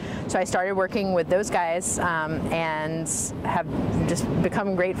inspiring. So I started working with those guys and have just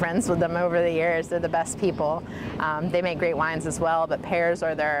become great friends with them over the years. They're the best people. They make great wines as well, but pears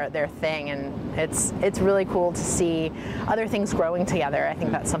are their thing, and it's really cool to see other things growing together. I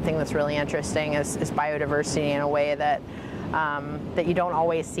think that's something that's really interesting is biodiversity in a way that that you don't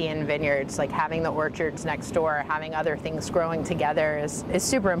always see in vineyards, like having the orchards next door, having other things growing together is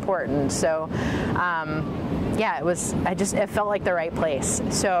super important. So yeah, it felt like the right place.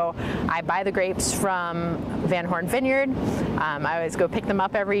 So I buy the grapes from Van Horn Vineyard. I always go pick them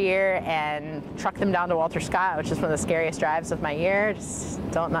up every year and truck them down to Walter Scott, which is one of the scariest drives of my year.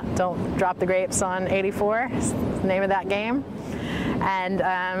 Just don't drop the grapes on 84. It's the name of that game. And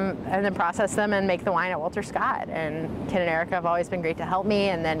then process them and make the wine at Walter Scott. And Ken and Erica have always been great to help me.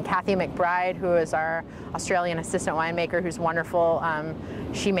 And then Kathy McBride, who is our Australian assistant winemaker, who's wonderful.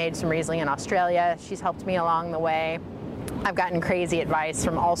 She made some Riesling in Australia. She's helped me along the way. I've gotten crazy advice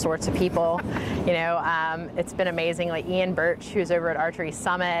from all sorts of people. You know, it's been amazing. Like Ian Birch, who's over at Archery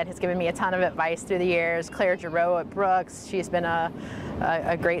Summit, has given me a ton of advice through the years. Claire Giroux at Brooks, she's been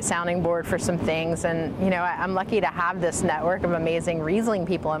a great sounding board for some things. And, you know, I'm lucky to have this network of amazing Riesling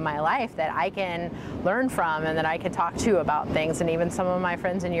people in my life that I can learn from and that I can talk to about things. And even some of my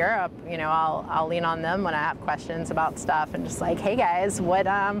friends in Europe, you know, I'll lean on them when I have questions about stuff and just like, hey guys, what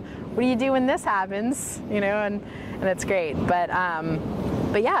do you do when this happens? You know, and it's great. But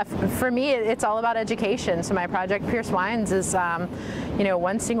yeah, for me, it's all about education. So my project, Pierce Wines, is you know,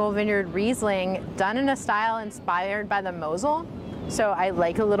 one single vineyard Riesling done in a style inspired by the Mosel. So I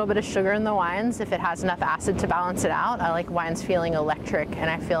like a little bit of sugar in the wines if it has enough acid to balance it out. I like wines feeling electric, and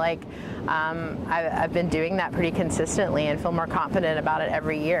I feel like I've been doing that pretty consistently and feel more confident about it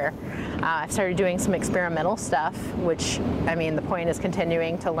every year. I've started doing some experimental stuff, which, I mean, the point is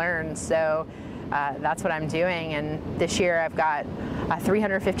continuing to learn. So that's what I'm doing. And this year I've got a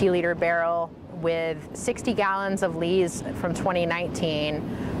 350-liter barrel with 60 gallons of lees from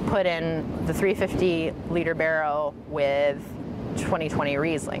 2019 put in the 350-liter barrel with 2020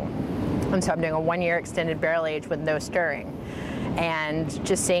 Riesling. And so I'm doing a 1-year extended barrel age with no stirring, and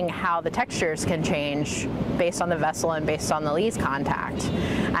just seeing how the textures can change based on the vessel and based on the lees contact.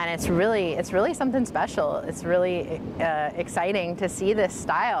 And it's really something special. It's really exciting to see this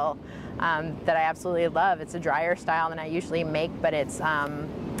style that I absolutely love. It's a drier style than I usually make, but it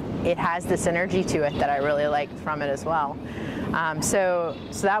has this energy to it that I really liked from it as well. So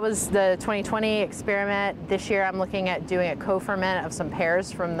that was the 2020 experiment. This year I'm looking at doing a co-ferment of some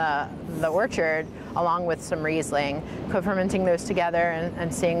pears from the orchard along with some Riesling, co-fermenting those together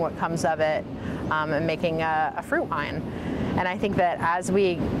and seeing what comes of it, and making a fruit wine. And I think that as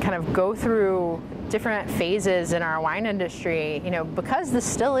we kind of go through different phases in our wine industry, you know, because this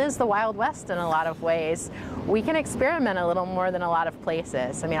still is the Wild West in a lot of ways, we can experiment a little more than a lot of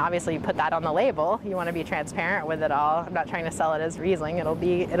places. I mean, obviously you put that on the label. You want to be transparent with it all. I'm not trying to sell it as Riesling. It'll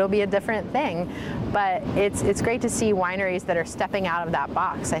be a different thing. But it's great to see wineries that are stepping out of that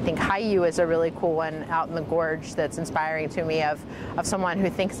box. I think Hayu is a really cool one out in the gorge that's inspiring to me, of someone who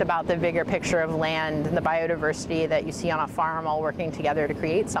thinks about the bigger picture of land and the biodiversity that you see on a farm all working together to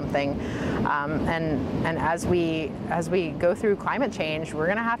create something. And as we go through climate change, we're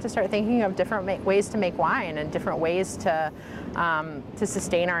going to have to start thinking of different ways to make wine and different ways to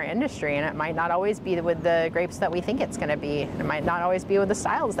sustain our industry. And it might not always be with the grapes that we think it's going to be. It might not always be with the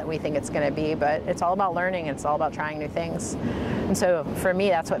styles that we think it's going to be. But it's all about learning. It's all about trying new things. And so for me,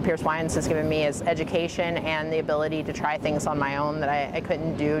 that's what Pierce Wines has given me, is education and the ability to try things on my own that I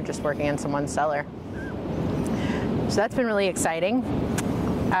couldn't do just working in someone's cellar. So that's been really exciting.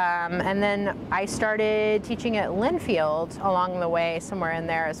 And then I started teaching at Linfield along the way, somewhere in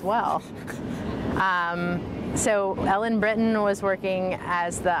there as well. So Ellen Britton was working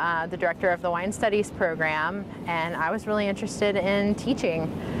as the director of the Wine Studies program, and I was really interested in teaching.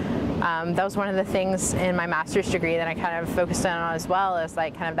 That was one of the things in my master's degree that I kind of focused on as well, as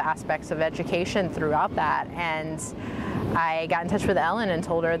like kind of the aspects of education throughout that. And I got in touch with Ellen and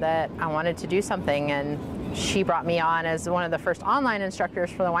told her that I wanted to do something, and she brought me on as one of the first online instructors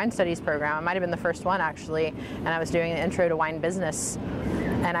for the wine studies program. I might have been the first one actually, and I was doing the intro to wine business.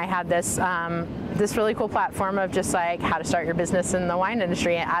 And I had this this really cool platform of just like how to start your business in the wine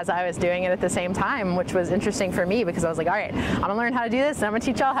industry as I was doing it at the same time, which was interesting for me because I was like, all right, I'm gonna learn how to do this and I'm gonna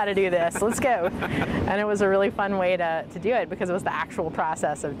teach y'all how to do this. Let's go. And it was a really fun way to do it because it was the actual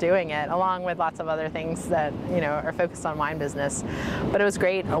process of doing it, along with lots of other things that, you know, are focused on wine business. But it was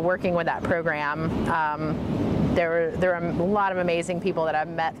great working with that program. There are a lot of amazing people that I've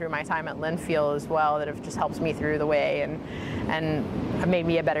met through my time at Linfield as well that have just helped me through the way and made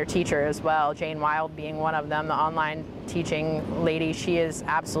me a better teacher as well. Jane Wild being one of them, the online teaching lady. She is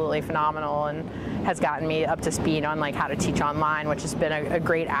absolutely phenomenal and has gotten me up to speed on like how to teach online, which has been a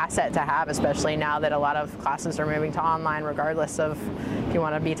great asset to have, especially now that a lot of classes are moving to online, regardless of if you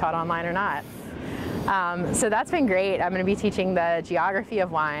want to be taught online or not. So that's been great. I'm going to be teaching the geography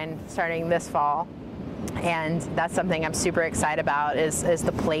of wine starting this fall. And that's something I'm super excited about is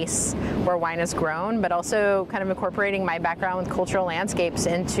the place where wine is grown, but also kind of incorporating my background with cultural landscapes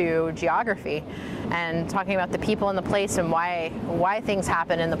into geography and talking about the people in the place and why things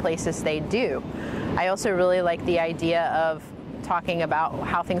happen in the places they do. I also really like the idea of talking about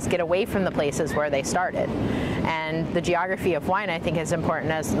how things get away from the places where they started. And the geography of wine, I think, is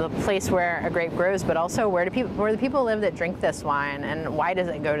important as the place where a grape grows, but also where the people live that drink this wine, and why does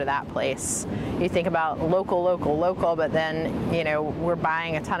it go to that place? You think about local, but then, you know, we're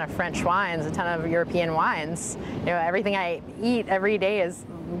buying a ton of French wines, a ton of European wines. You know, everything I eat every day is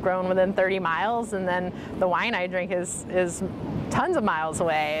grown within 30 miles, and then the wine I drink is tons of miles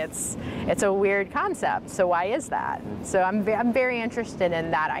away. It's a weird concept. So why is that? So I'm very interested in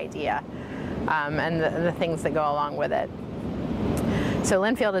that idea and the things that go along with it. So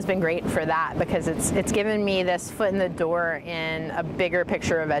Linfield has been great for that because it's given me this foot in the door in a bigger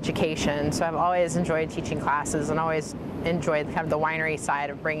picture of education. So I've always enjoyed teaching classes and always enjoyed kind of the winery side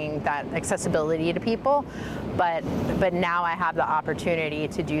of bringing that accessibility to people. But now I have the opportunity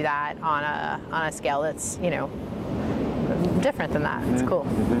to do that on a scale that's, you know, different than that. It's cool.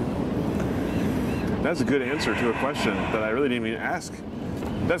 That's a good answer to a question that I really didn't even ask.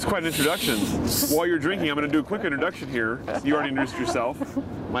 That's quite an introduction. While you're drinking, I'm going to do a quick introduction here. You already introduced yourself.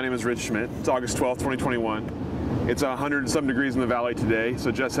 My name is Rich Schmidt. It's August 12th, 2021. It's 100 and some degrees in the valley today,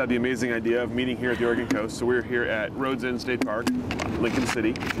 so Jess had the amazing idea of meeting here at the Oregon coast. So we're here at Rhodes End State Park, Lincoln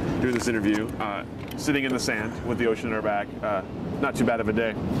City, doing this interview, sitting in the sand with the ocean in our back. Not too bad of a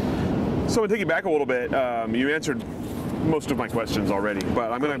day. So I'm going to take you back a little bit. You answered most of my questions already,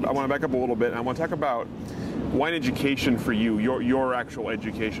 but I want to back up a little bit, and I want to talk about wine education for you, your actual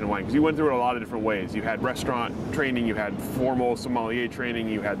education in wine, because you went through it a lot of different ways. You had restaurant training, you had formal sommelier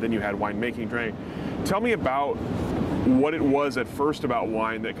training, then you had winemaking training. Tell me about what it was at first about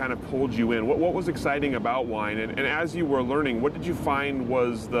wine that kind of pulled you in. What was exciting about wine, and as you were learning, what did you find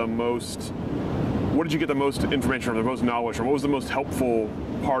was what did you get the most information from, the most knowledge from? What was the most helpful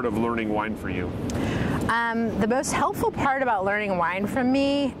part of learning wine for you? The most helpful part about learning wine for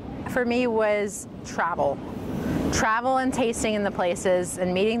me was travel and tasting in the places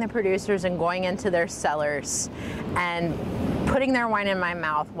and meeting the producers and going into their cellars and putting their wine in my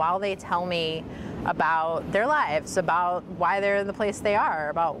mouth while they tell me about their lives, about why they're the place they are,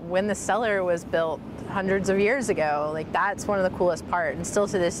 about when the cellar was built hundreds of years ago. Like, that's one of the coolest parts. And still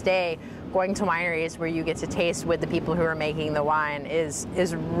to this day, going to wineries where you get to taste with the people who are making the wine is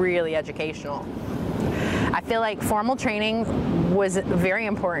really educational. I feel like formal training was very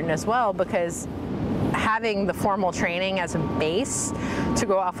important as well, because having the formal training as a base to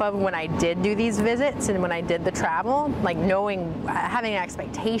go off of when I did do these visits and when I did the travel, like having an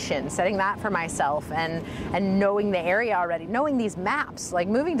expectation, setting that for myself, and knowing the area already, knowing these maps, like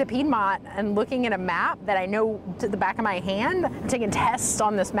moving to Piedmont and looking at a map that I know to the back of my hand, taking tests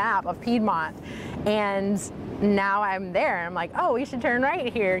on this map of Piedmont, and now I'm there and I'm like, oh, we should turn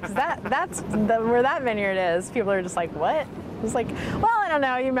right here because that's where that vineyard is. People are just like, what? It's like, well, I don't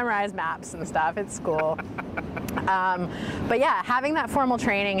know, you memorize maps and stuff, it's cool. But yeah, having that formal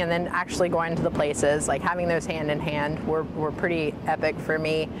training and then actually going to the places, like having those hand in hand were pretty epic for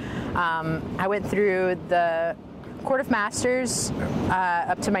me. I went through the Court of Masters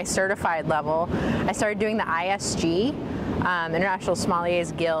up to my certified level. I started doing the ISG, International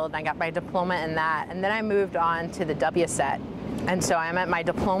Sommeliers Guild, and I got my diploma in that. And then I moved on to the WSET. And so I'm at my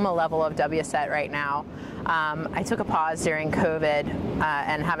diploma level of WSET right now. I took a pause during COVID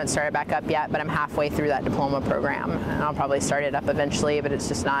and haven't started back up yet, but I'm halfway through that diploma program. And I'll probably start it up eventually, but it's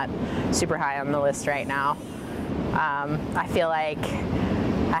just not super high on the list right now. I feel like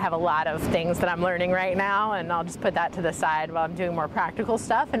I have a lot of things that I'm learning right now, and I'll just put that to the side while I'm doing more practical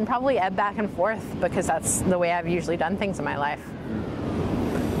stuff, and probably ebb back and forth because that's the way I've usually done things in my life.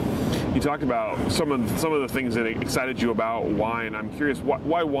 You talked about some of the things that excited you about wine. I'm curious,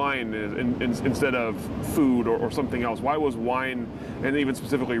 why wine instead of food or something else? Why was wine, and even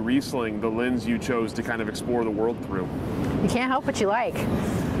specifically Riesling, the lens you chose to kind of explore the world through? You can't help what you like.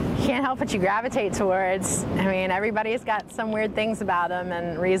 You can't help what you gravitate towards. I mean, everybody's got some weird things about them,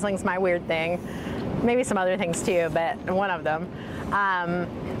 and Riesling's my weird thing. Maybe some other things too, but one of them.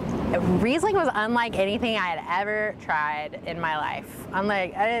 Riesling was unlike anything I had ever tried in my life,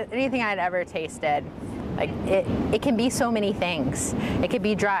 unlike anything I had ever tasted. Like it can be so many things. It could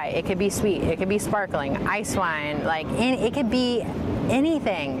be dry, it could be sweet, it could be sparkling, ice wine, like it could be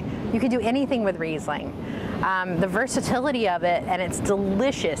anything. You could do anything with Riesling. The versatility of it, and it's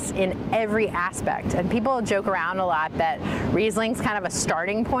delicious in every aspect. And people joke around a lot that Riesling's kind of a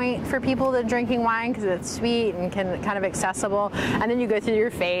starting point for people that are drinking wine because it's sweet and kind of accessible. And then you go through your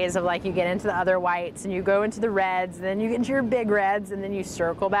phase of like you get into the other whites and you go into the reds, and then you get into your big reds, and then you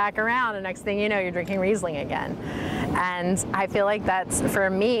circle back around, and next thing you know, you're drinking Riesling again. And I feel like that's, for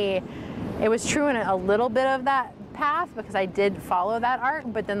me, it was true in a little bit of that path because I did follow that arc,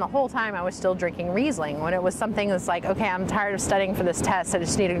 but then the whole time I was still drinking Riesling. When it was something that's like, okay, I'm tired of studying for this test, I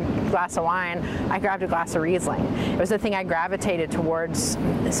just need a glass of wine, I grabbed a glass of Riesling. It was the thing I gravitated towards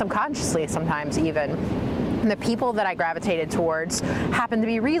subconsciously sometimes even. And the people that I gravitated towards happened to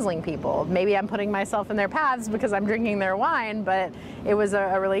be Riesling people. Maybe I'm putting myself in their paths because I'm drinking their wine, but it was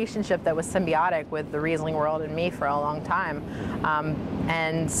a relationship that was symbiotic with the Riesling world and me for a long time.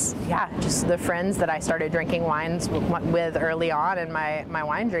 And yeah, just the friends that I started drinking wines with early on in my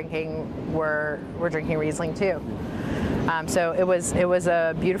wine drinking were drinking Riesling too. So it was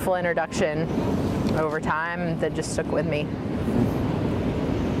a beautiful introduction over time that just stuck with me.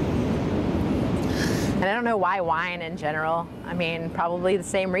 And I don't know why wine in general. I mean, probably the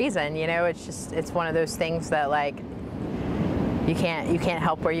same reason, you know, it's one of those things that like you can't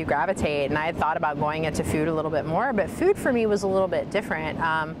help where you gravitate. And I had thought about going into food a little bit more, but food for me was a little bit different.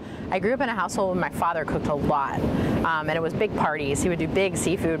 I grew up in a household where my father cooked a lot, and it was big parties. He would do big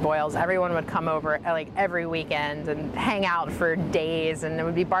seafood boils. Everyone would come over like every weekend and hang out for days, and it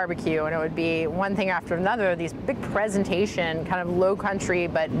would be barbecue, and it would be one thing after another, these big presentation, kind of low country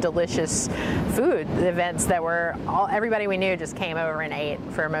but delicious food events that were everybody we knew just came over and ate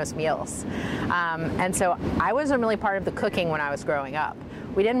for most meals. And so I wasn't really part of the cooking when I was growing up.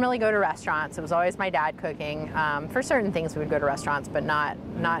 We didn't really go to restaurants. It was always my dad cooking. For certain things we would go to restaurants, but not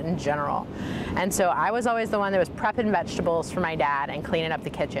in general. And so I was always the one that was prepping vegetables for my dad and cleaning up the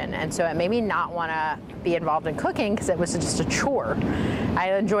kitchen. And so it made me not want to be involved in cooking because it was just a chore.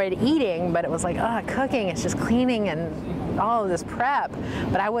 I enjoyed eating, but it was like, cooking, it's just cleaning and all of this prep,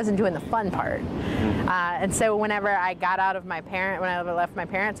 but I wasn't doing the fun part. And so whenever I got out of when I left my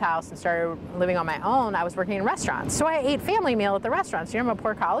parents' house and started living on my own, I was working in restaurants. So I ate family meal at the restaurants. You know, I'm a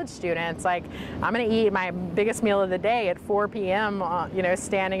poor college student. It's like, I'm gonna eat my biggest meal of the day at 4 p.m., you know,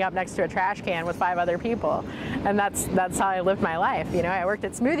 standing up next to a trash can with 5 other people. And that's how I lived my life. You know, I worked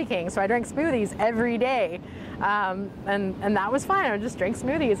at Smoothie King, so I drank smoothies every day. And that was fine. I would just drink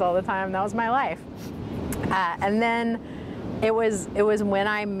smoothies all the time. That was my life. And then it was when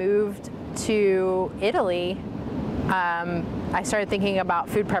I moved to Italy, I started thinking about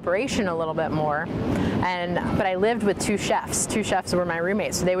food preparation a little bit more. But I lived with 2 chefs. 2 chefs were my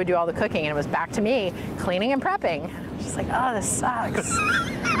roommates, so they would do all the cooking, and it was back to me cleaning and prepping. I was just like, oh, this sucks.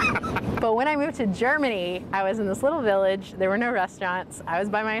 But when I moved to Germany, I was in this little village. There were no restaurants. I was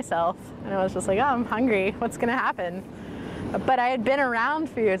by myself, and I was just like, oh, I'm hungry. What's gonna happen? But I had been around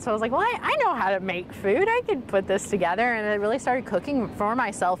food, so I was like, well, I know how to make food. I could put this together. And I really started cooking for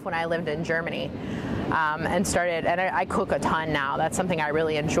myself when I lived in Germany. And I cook a ton now. That's something I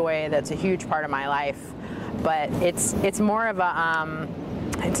really enjoy. That's a huge part of my life. But it's more of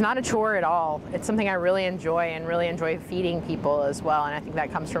it's not a chore at all. It's something I really enjoy, and really enjoy feeding people as well. And I think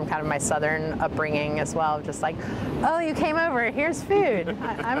that comes from kind of my Southern upbringing as well. Just like, oh, you came over, here's food.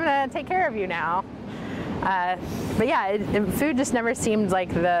 I'm gonna take care of you now. But yeah, food just never seemed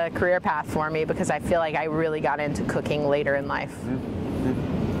like the career path for me because I feel like I really got into cooking later in life.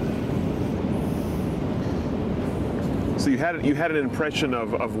 So you had an impression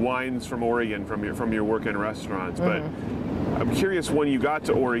of wines from Oregon from your work in restaurants, but I'm curious, when you got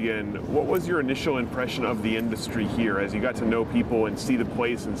to Oregon, what was your initial impression of the industry here as you got to know people and see the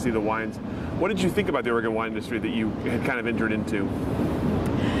place and see the wines? What did you think about the Oregon wine industry that you had kind of entered into?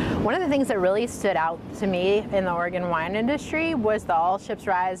 One of the things that really stood out to me in the Oregon wine industry was the all ships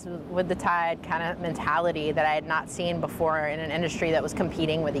rise with the tide kind of mentality that I had not seen before in an industry that was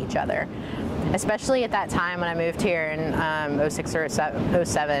competing with each other. Especially at that time when I moved here in 06 or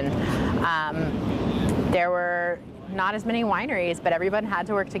 07, there were not as many wineries, but everyone had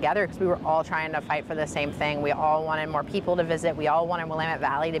to work together because we were all trying to fight for the same thing. We all wanted more people to visit. We all wanted Willamette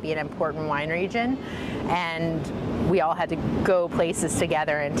Valley to be an important wine region, and we all had to go places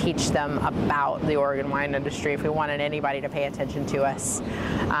together and teach them about the Oregon wine industry if we wanted anybody to pay attention to us.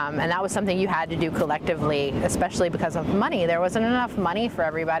 And that was something you had to do collectively, especially because of money. There wasn't enough money for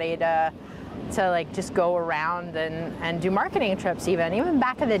everybody to like just go around and do marketing trips. Even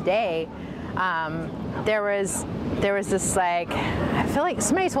back in the day, there was this, like, I feel like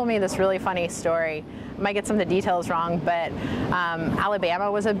somebody told me this really funny story. I might get some of the details wrong, but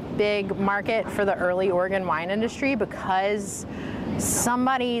Alabama was a big market for the early Oregon wine industry because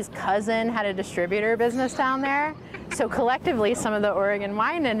somebody's cousin had a distributor business down there. So collectively, some of the Oregon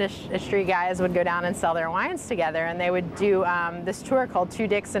wine industry guys would go down and sell their wines together, and they would do this tour called Two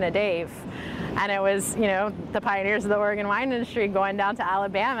Dicks and a Dave. And it was, the pioneers of the Oregon wine industry going down to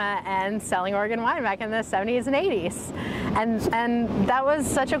Alabama and selling Oregon wine back in the 70s and 80s. And that was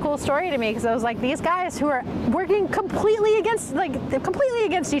such a cool story to me, because I was like, these guys who are working completely against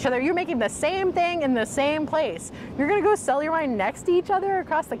each other, you're making the same thing in the same place. You're going to go sell your wine next to each other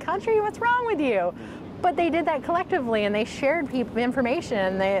across the country? What's wrong with you? But they did that collectively, and they shared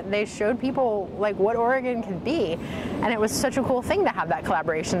information. They showed people like what Oregon could be, and it was such a cool thing to have that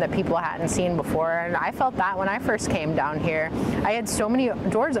collaboration that people hadn't seen before. And I felt that when I first came down here. I had so many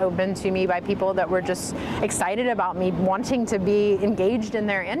doors open to me by people that were just excited about me wanting to be engaged in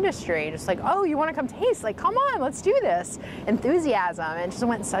their industry. Just like, oh, you want to come taste? Like, come on, let's do this. Enthusiasm. It just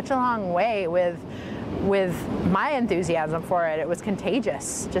went such a long way with my enthusiasm for it. It was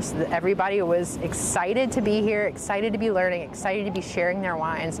contagious. Just everybody was excited to be here, excited to be learning, excited to be sharing their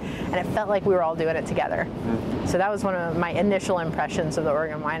wines, and it felt like we were all doing it together. So that was one of my initial impressions of the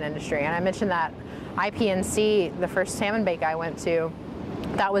Oregon wine industry. And I mentioned that IPNC, the first salmon bake I went to,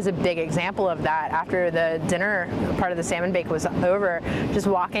 that was a big example of that. After the dinner part of the salmon bake was over, just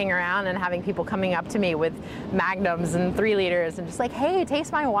walking around and having people coming up to me with magnums and 3 liters and just like, hey,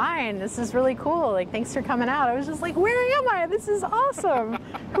 taste my wine. This is really cool. Like, thanks for coming out. I was just like, where am I? This is awesome.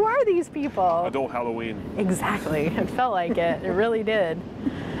 Who are these people? Adult Halloween. Exactly. It felt like it. It really did.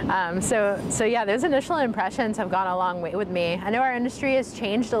 So yeah, those initial impressions have gone a long way with me. I know our industry has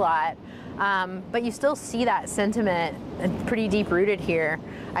changed a lot. But you still see that sentiment pretty deep rooted here.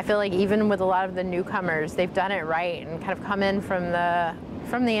 I feel like even with a lot of the newcomers, they've done it right and kind of come in from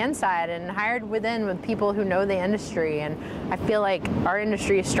the inside and hired within with people who know the industry. And I feel like our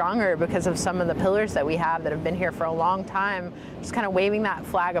industry is stronger because of some of the pillars that we have that have been here for a long time, just kind of waving that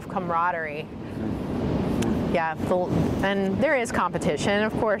flag of camaraderie. Yeah, and there is competition,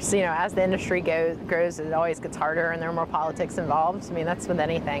 of course. As the industry grows, it always gets harder, and there are more politics involved. I mean, that's with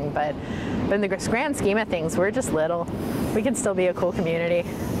anything. But in the grand scheme of things, we're just little. We can still be a cool community.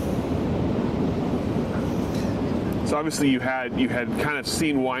 So obviously, you had kind of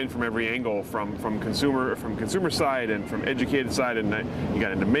seen wine from every angle, from consumer side and from educated side, and you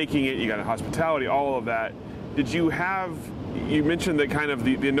got into making it, you got into hospitality, all of that. Did you have? You mentioned that kind of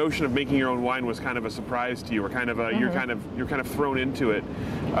the notion of making your own wine was kind of a surprise to you, or kind of you're kind of thrown into it.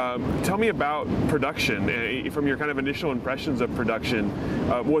 Tell me about production, from your kind of initial impressions of production.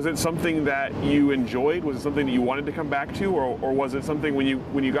 Was it something that you enjoyed? Was it something that you wanted to come back to, or was it something when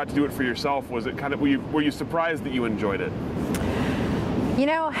you got to do it for yourself? Was it kind of were you surprised that you enjoyed it?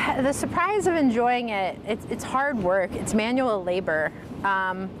 The surprise of enjoying it, it's hard work. It's manual labor,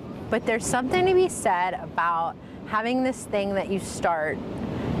 but there's something to be said about having this thing that you start,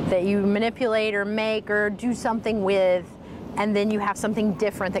 that you manipulate or make or do something with, and then you have something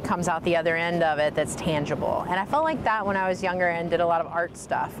different that comes out the other end of it that's tangible. And I felt like that when I was younger and did a lot of art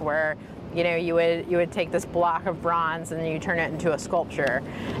stuff, where you would take this block of bronze and then you turn it into a sculpture,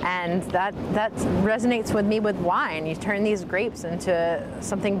 and that resonates with me with wine. You turn these grapes into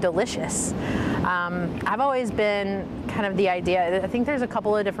something delicious. I've always been kind of the idea. I think there's a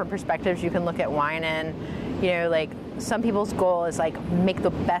couple of different perspectives you can look at wine in. Like some people's goal is like make the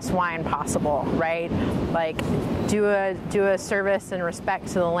best wine possible, right? Like do a service and respect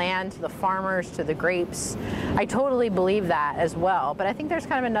to the land, to the farmers, to the grapes. I totally believe that as well. But I think there's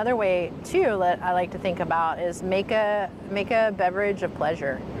kind of another way too that I like to think about is make a beverage of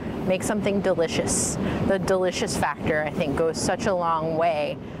pleasure. Make something delicious. The delicious factor, I think, goes such a long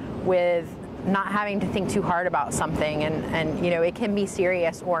way with not having to think too hard about something, and you know, it can be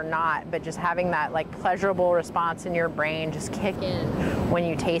serious or not, but just having that like pleasurable response in your brain just kick in when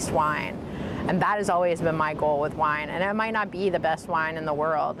you taste wine. And that has always been my goal with wine. And it might not be the best wine in the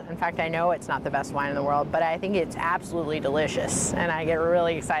world. In fact, I know it's not the best wine in the world, but I think it's absolutely delicious. And I get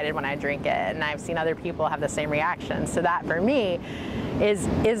really excited when I drink it. And I've seen other people have the same reaction. So that, for me,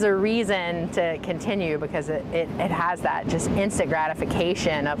 is a reason to continue, because it has that just instant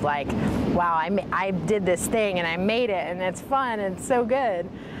gratification of like, wow, I did this thing and I made it and it's fun and it's so good.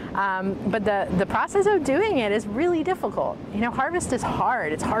 But the process of doing it is really difficult. You know, harvest is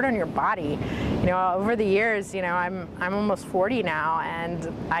hard. It's hard on your body. You know, over the years, you know, I'm almost 40 now,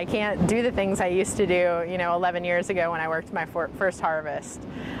 and I can't do the things I used to do, you know, 11 years ago when I worked my first harvest.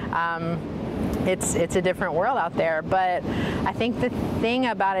 It's a different world out there, but I think the thing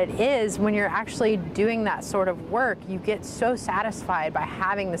about it is when you're actually doing that sort of work, you get so satisfied by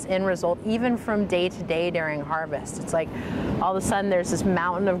having this end result, even from day to day during harvest. It's like all of a sudden there's this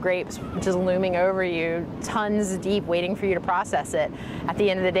mountain of grapes just looming over you, tons deep, waiting for you to process it. At the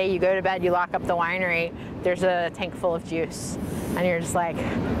end of the day, you go to bed, you lock up the winery, there's a tank full of juice, and you're just like,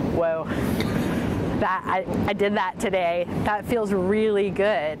 whoa. That I did that today. That feels really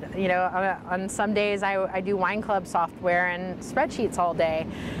good. You know, on some days I do wine club software and spreadsheets all day,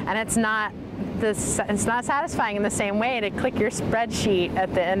 and it's not satisfying in the same way to click your spreadsheet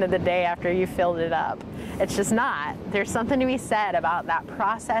at the end of the day after you filled it up. It's just not. There's something to be said about that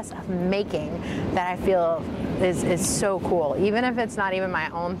process of making that I feel is so cool. Even if it's not even my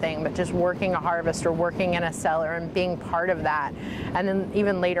own thing, but just working a harvest or working in a cellar and being part of that. And then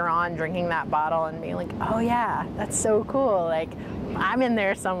even later on drinking that bottle and being like, oh yeah, that's so cool. Like, I'm in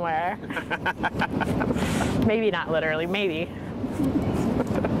there somewhere. Maybe not literally, maybe.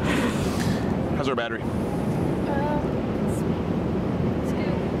 How's our battery? It's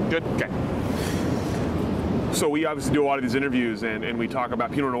good. Good? Okay. So we obviously do a lot of these interviews, and we talk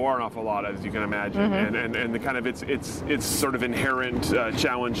about Pinot Noir an awful lot, as you can imagine, and the kind of its sort of inherent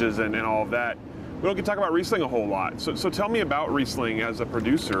challenges and all of that. We don't get to talk about Riesling a whole lot. So tell me about Riesling as a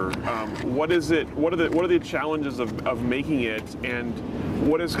producer. What is it? What are the challenges of making it, and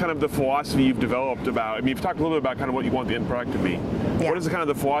what is kind of the philosophy you've developed about? I mean, you've talked a little bit about kind of what you want the end product to be. Yeah. What is the kind of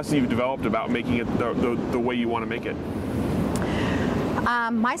the philosophy you've developed about making it the way you want to make it?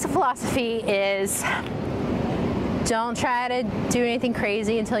 My philosophy is, don't try to do anything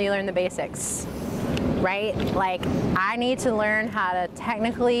crazy until you learn the basics, right? Like, I need to learn how to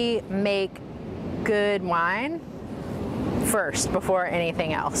technically make good wine first before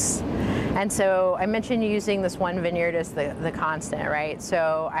anything else. And so I mentioned using this one vineyard as the constant, right?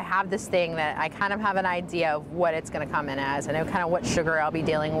 So I have this thing that I kind of have an idea of what it's going to come in as. I know kind of what sugar I'll be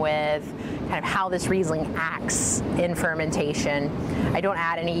dealing with, kind of how this Riesling acts in fermentation. I don't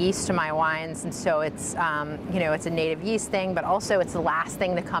add any yeast to my wines, and so it's, you know, it's a native yeast thing, but also it's the last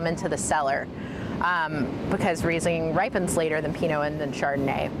thing to come into the cellar, because Riesling ripens later than Pinot and than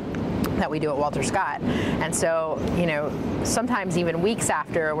Chardonnay that we do at Walter Scott. And so, you know, sometimes even weeks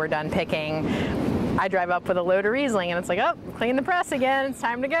after we're done picking, I drive up with a load of Riesling, and it's like, oh, clean the press again, it's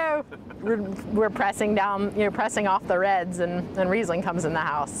time to go. We're pressing down, you know, pressing off the reds, and Riesling comes in the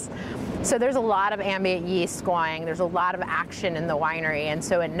house. So there's a lot of ambient yeast going, there's a lot of action in the winery, and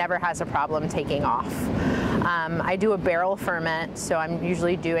so it never has a problem taking off. I do a barrel ferment, so I'm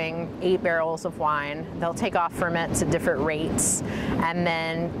usually doing 8 barrels of wine. They'll take off ferments at different rates, and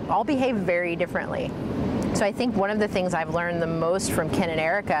then all behave very differently. So I think one of the things I've learned the most from Ken and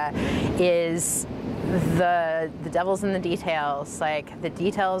Erica is the devil's in the details. Like, the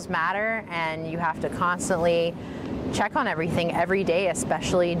details matter, and you have to constantly check on everything every day,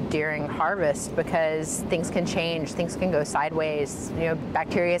 especially during harvest, because things can change, things can go sideways, you know,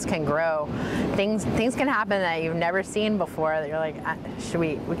 bacteria can grow, things can happen that you've never seen before, that you're like, can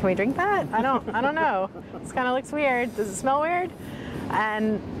we drink that? I don't know. This kind of looks weird. Does it smell weird?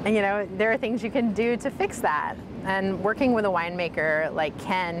 And you know, there are things you can do to fix that. And working with a winemaker like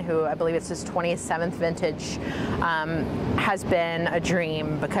Ken, who I believe it's his 27th vintage, has been a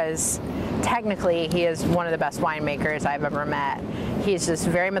dream, because technically he is one of the best winemakers I've ever met. He's just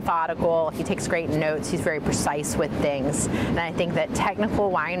very methodical, he takes great notes, he's very precise with things. And I think that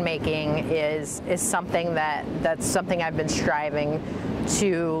technical winemaking is something that's something I've been striving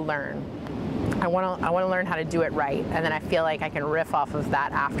to learn. I want to learn how to do it right, and then I feel like I can riff off of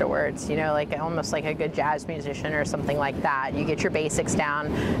that afterwards. You know, like almost like a good jazz musician or something like that. You get your basics down,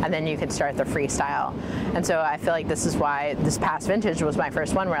 and then you can start the freestyle. And so I feel like this is why this past vintage was my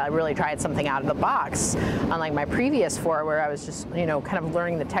first one where I really tried something out of the box, unlike my previous 4 where I was just, you know, kind of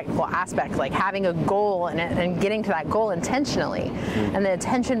learning the technical aspect, like having a goal and getting to that goal intentionally. And the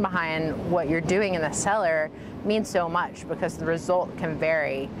intention behind what you're doing in the cellar means so much because the result can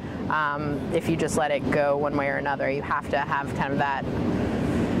vary if you just let it go one way or another. You have to have kind of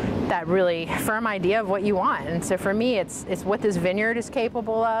that really firm idea of what you want. And so for me, it's what this vineyard is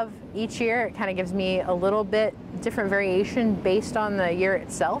capable of each year. It kind of gives me a little bit different variation based on the year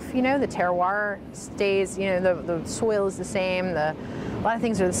itself. You know, the terroir stays, you know, the soil is the same, a lot of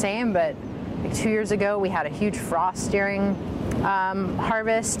things are the same, but like 2 years ago we had a huge frost during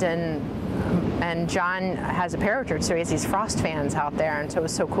harvest, and John has a pear orchard, so he has these frost fans out there, and so it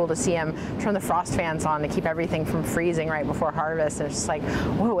was so cool to see him turn the frost fans on to keep everything from freezing right before harvest. And it's just like,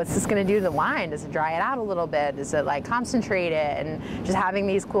 whoa, what's this going to do to the wine? Does it dry it out a little bit? Does it like concentrate it? And just having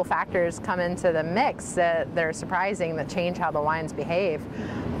these cool factors come into the mix that they're surprising, that change how the wines behave.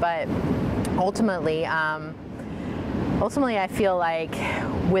 But ultimately I feel like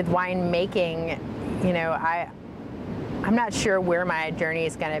with wine making, you know, I'm not sure where my journey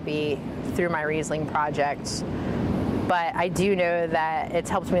is going to be through my Riesling project, but I do know that it's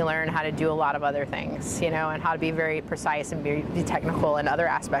helped me learn how to do a lot of other things, you know, and how to be very precise and be technical in other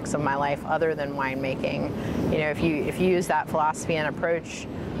aspects of my life other than winemaking. You know, if you use that philosophy and approach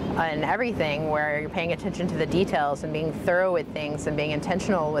in everything, where you're paying attention to the details and being thorough with things and being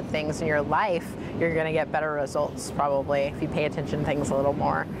intentional with things in your life, you're going to get better results probably if you pay attention to things a little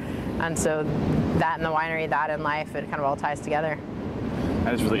more. And so that in the winery, that in life, it kind of all ties together.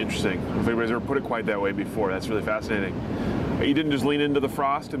 That is really interesting. If anybody's ever put it quite that way before, that's really fascinating. You didn't just lean into the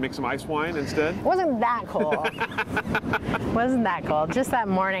frost and make some ice wine instead? It wasn't that cool. Wasn't that cool. Just that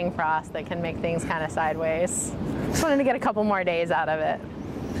morning frost that can make things kind of sideways. Just wanted to get a couple more days out of it.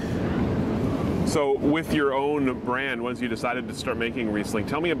 So with your own brand, once you decided to start making Riesling,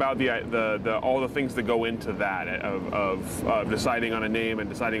 tell me about all the things that go into that of deciding on a name and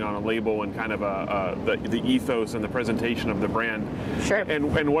deciding on a label and kind of the ethos and the presentation of the brand. Sure.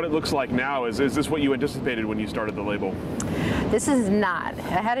 And what it looks like now. Is this what you anticipated when you started the label? This is not.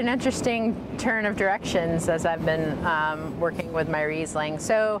 I had an interesting turn of directions as I've been working with my Riesling.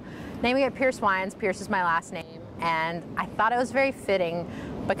 So naming it Pierce Wines, Pierce is my last name, and I thought it was very fitting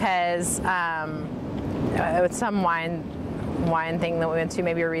because with some wine thing that we went to,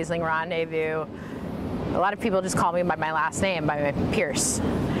 maybe a Riesling rendezvous, a lot of people just call me by my last name, by my Pierce.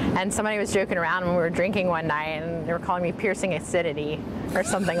 And somebody was joking around when we were drinking one night, and they were calling me Piercing Acidity or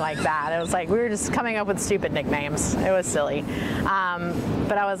something like that. It was like we were just coming up with stupid nicknames. It was silly.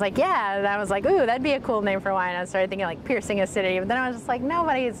 But I was like, yeah, and I was like, ooh, that'd be a cool name for wine. I started thinking like Piercing Acidity, but then I was just like,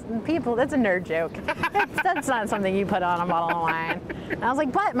 people, that's a nerd joke. That's not something you put on a bottle of wine. And I was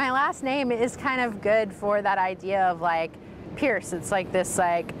like, but my last name is kind of good for that idea of like Pierce. It's like this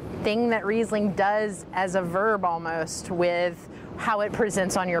like thing that Riesling does as a verb almost with how it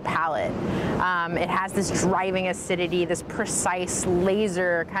presents on your palate. It has this driving acidity, this precise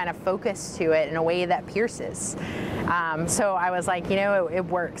laser kind of focus to it in a way that pierces. So I was like, you know, it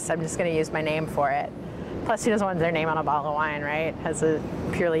works. I'm just going to use my name for it. Plus, who doesn't want their name on a bottle of wine, right? As a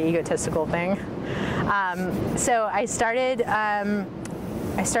purely egotistical thing. So I started,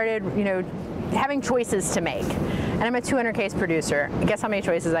 you know, having choices to make. And I'm a 200 case producer. Guess how many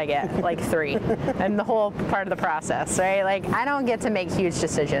choices I get? Like 3. And the whole part of the process, right? Like I don't get to make huge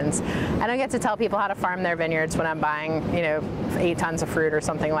decisions. I don't get to tell people how to farm their vineyards when I'm buying, you know, 8 tons of fruit or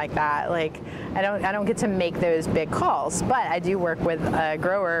something like that. Like I don't get to make those big calls, but I do work with a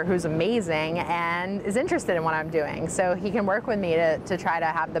grower who's amazing and is interested in what I'm doing. So he can work with me to try to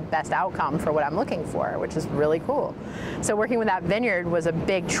have the best outcome for what I'm looking for, which is really cool. So working with that vineyard was a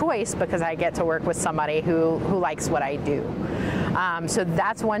big choice because I get to work with somebody who likes what I do. So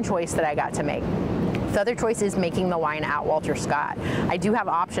that's one choice that I got to make. The other choice is making the wine at Walter Scott. I do have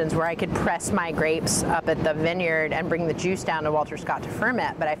options where I could press my grapes up at the vineyard and bring the juice down to Walter Scott to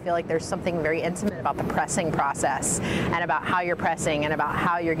ferment, but I feel like there's something very intimate about the pressing process and about how you're pressing and about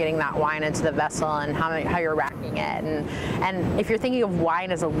how you're getting that wine into the vessel and how you're racking it. And if you're thinking of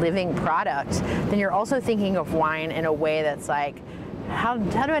wine as a living product, then you're also thinking of wine in a way that's like, how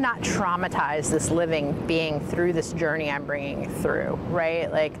do I not traumatize this living being through this journey I'm bringing through, right?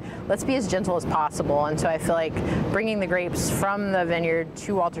 Like, let's be as gentle as possible. And so I feel like bringing the grapes from the vineyard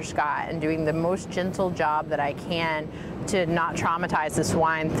to Walter Scott and doing the most gentle job that I can to not traumatize this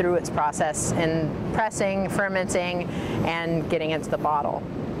wine through its process in pressing, fermenting, and getting into the bottle.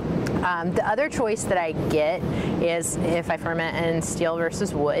 The other choice that I get is if I ferment in steel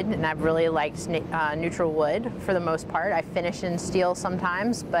versus wood, and I've really liked neutral wood for the most part. I finish in steel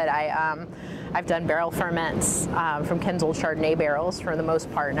sometimes, but I've done barrel ferments from Ken's old Chardonnay barrels for the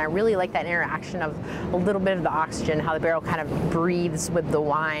most part, and I really like that interaction of a little bit of the oxygen, how the barrel kind of breathes with the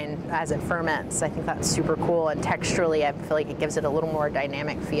wine as it ferments. I think that's super cool, and texturally I feel like it gives it a little more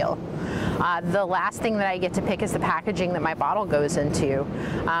dynamic feel. The last thing that I get to pick is the packaging that my bottle goes into.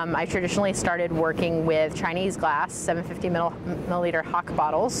 I traditionally started working with Chinese glass 750 milliliter Hock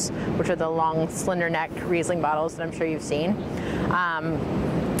bottles, which are the long slender-necked Riesling bottles that I'm sure you've seen.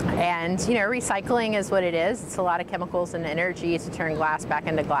 And recycling is what it is. It's a lot of chemicals and energy to turn glass back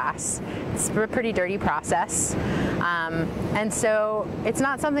into glass. It's a pretty dirty process. And so it's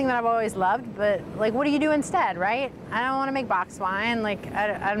not something that I've always loved, but like, what do you do instead, right? I don't want to make box wine. Like,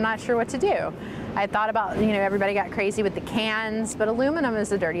 I'm not sure what to do. I thought about, everybody got crazy with the cans, but aluminum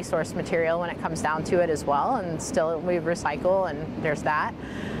is a dirty source material when it comes down to it as well, and still we recycle, and there's that.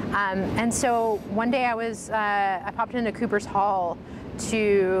 And so one day I popped into Cooper's Hall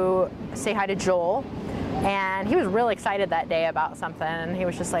to say hi to Joel, and he was really excited that day about something, and he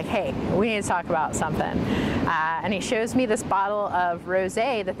was just like, hey, we need to talk about something. And he shows me this bottle of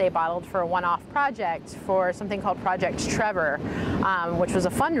rosé that they bottled for a one-off project for something called Project Trevor, which was a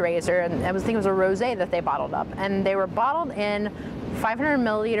fundraiser, and I think it was a rosé that they bottled up, and they were bottled in 500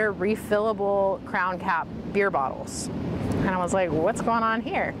 milliliter refillable crown cap beer bottles. And I was like, what's going on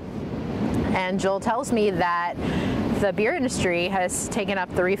here? And Joel tells me that the beer industry has taken up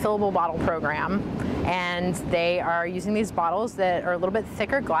the refillable bottle program, and they are using these bottles that are a little bit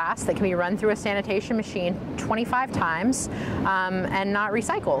thicker glass that can be run through a sanitation machine 25 times and not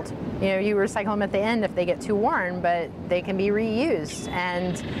recycled. You recycle them at the end if they get too worn, but they can be reused.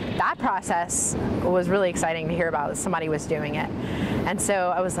 And that process was really exciting to hear about, that somebody was doing it. And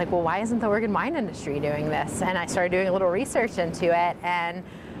so I was like, well, why isn't the Oregon wine industry doing this? And I started doing a little research into it, and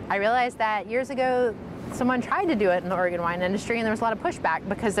I realized that years ago, someone tried to do it in the Oregon wine industry, and there was a lot of pushback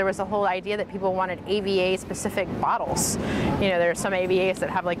because there was a whole idea that people wanted AVA-specific bottles. There are some AVAs that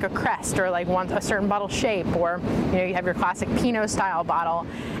have like a crest or like want a certain bottle shape, or you have your classic Pinot-style bottle.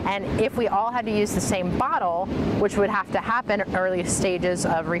 And if we all had to use the same bottle, which would have to happen early stages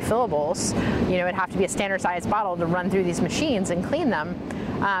of refillables, it'd have to be a standard-sized bottle to run through these machines and clean them.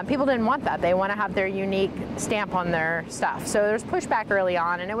 People didn't want that. They want to have their unique stamp on their stuff. So there's pushback early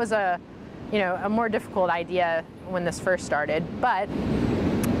on, and it was a more difficult idea when this first started, but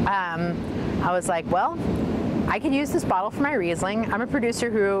I was like, well, I could use this bottle for my Riesling. I'm a producer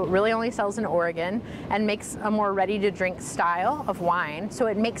who really only sells in Oregon and makes a more ready-to-drink style of wine, so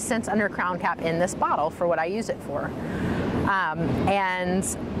it makes sense under crown cap in this bottle for what I use it for.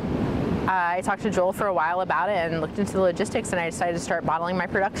 I talked to Joel for a while about it and looked into the logistics, and I decided to start bottling my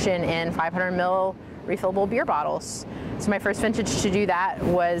production in 500 ml refillable beer bottles. So my first vintage to do that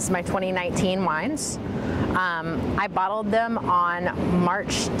was my 2019 wines. I bottled them on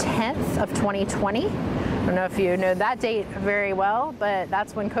March 10th of 2020. I don't know if you know that date very well, but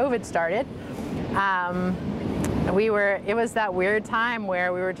that's when COVID started. It was that weird time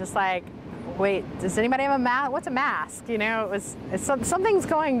where we were just like, wait, does anybody have a mask? What's a mask? Something's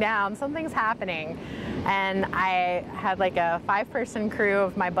going down, something's happening. And I had like a 5-person crew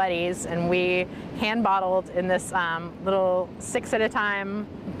of my buddies, and we hand bottled in this little 6 at a time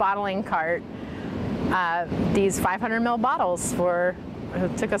bottling cart these 500 ml bottles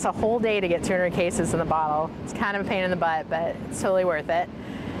it took us a whole day to get 200 cases in the bottle. It's kind of a pain in the butt, but it's totally worth it.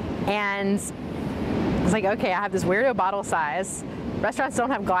 And I was like, okay, I have this weirdo bottle size. Restaurants don't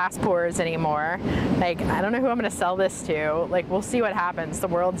have glass pours anymore. Like, I don't know who I'm gonna sell this to. Like, we'll see what happens. The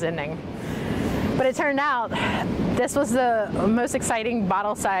world's ending. But it turned out this was the most exciting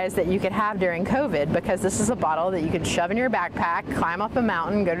bottle size that you could have during COVID, because this is a bottle that you could shove in your backpack, climb up a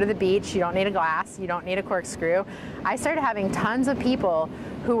mountain, go to the beach. You don't need a glass, you don't need a corkscrew. I started having tons of people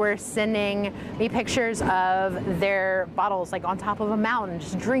who were sending me pictures of their bottles like on top of a mountain,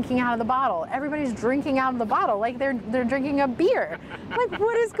 just drinking out of the bottle. Everybody's drinking out of the bottle like they're drinking a beer. Like,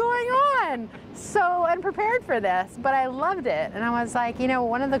 what is going on? So unprepared for this, but I loved it. And I was like,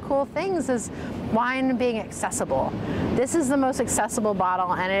 one of the cool things is wine being accessible. This is the most accessible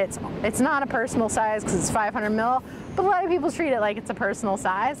bottle, and it's not a personal size because it's 500 ml, but a lot of people treat it like it's a personal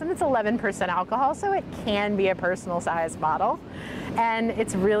size, and it's 11% alcohol, so it can be a personal size bottle. And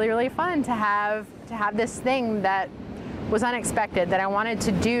it's really, really fun to have this thing that was unexpected, that I wanted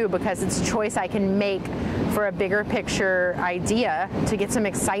to do because it's a choice I can make for a bigger picture idea, to get some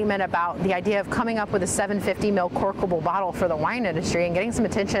excitement about the idea of coming up with a 750 ml corkable bottle for the wine industry and getting some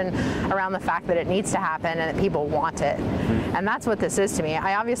attention around the fact that it needs to happen and that people want it. And that's what this is to me.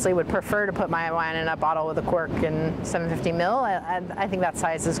 I obviously would prefer to put my wine in a bottle with a cork and 750 ml. I think that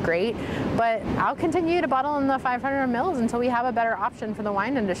size is great, but I'll continue to bottle in the 500 mils until we have a better option for the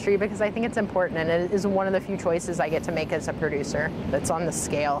wine industry, because I think it's important, and it is one of the few choices I get to make as a producer that's on the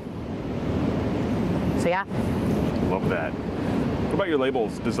scale. So yeah. Love that. What about your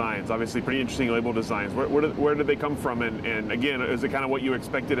labels designs? Obviously pretty interesting label designs. Where did they come from? And again, is it kind of what you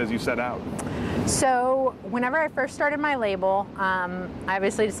expected as you set out? So whenever I first started my label, I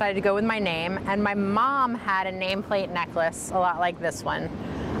obviously decided to go with my name, and my mom had a nameplate necklace, a lot like this one,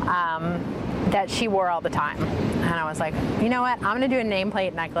 that she wore all the time. And I was like, you know what, I'm gonna do a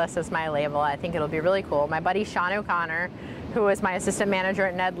nameplate necklace as my label. I think it'll be really cool. My buddy Sean O'Connor, who was my assistant manager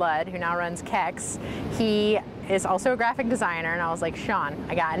at Ned Ludd, who now runs Kex, he is also a graphic designer, and I was like, Sean,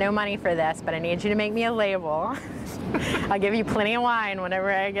 I got no money for this, but I need you to make me a label. I'll give you plenty of wine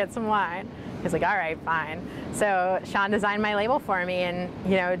whenever I get some wine. He's like, all right, fine. So Sean designed my label for me, and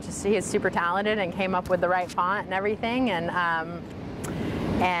you know, just he is super talented and came up with the right font and everything. And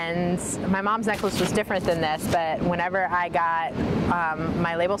my mom's necklace was different than this, but whenever I got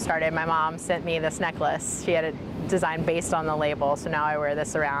my label started, my mom sent me this necklace. She had it designed based on the label, so now I wear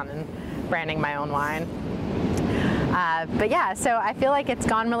this around and branding my own wine. But yeah, so I feel like it's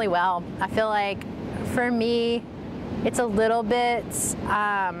gone really well. I feel like for me, it's a little bit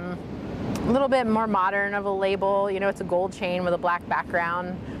more modern of a label. You know, it's a gold chain with a black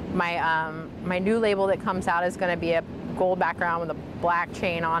background. My new label that comes out is going to be a gold background with a black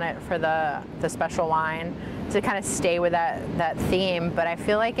chain on it for the special wine, to kind of stay with that theme. But I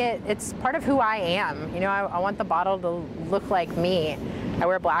feel like it's part of who I am. You know, I want the bottle to look like me. I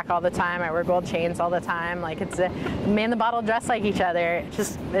wear black all the time. I wear gold chains all the time. Like, it's me and the bottle dress like each other.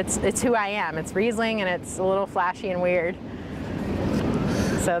 It's who I am. It's Riesling, and it's a little flashy and weird.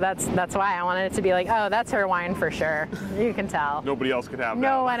 So that's why I wanted it to be like, oh, that's her wine for sure. You can tell. Nobody else could have that.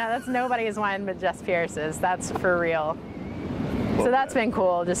 No one. That's nobody's wine but Jess Pierce's. That's for real. So that's been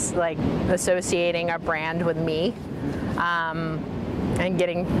cool, just like associating a brand with me, and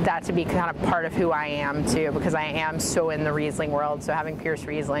getting that to be kind of part of who I am too, because I am so in the Riesling world. So having Pierce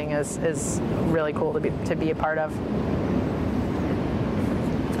Riesling is really cool to be a part of.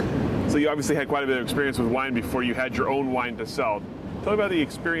 So you obviously had quite a bit of experience with wine before you had your own wine to sell. Tell me about the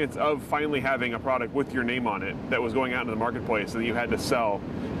experience of finally having a product with your name on it that was going out into the marketplace and that you had to sell.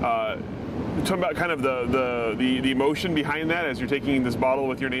 Talk about kind of the emotion behind that as you're taking this bottle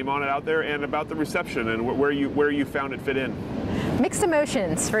with your name on it out there, and about the reception and where you found it fit in. Mixed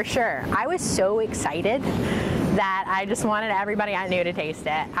emotions, for sure. I was so excited that I just wanted everybody I knew to taste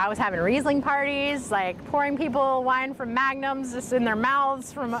it. I was having Riesling parties, like pouring people wine from magnums just in their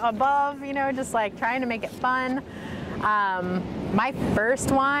mouths from above, you know, just like trying to make it fun. My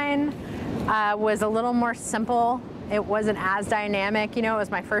first wine was a little more simple. It wasn't as dynamic, you know. It was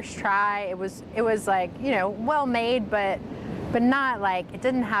my first try. It was like, you know, well made, but not like, it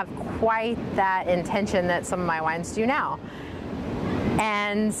didn't have quite that intention that some of my wines do now.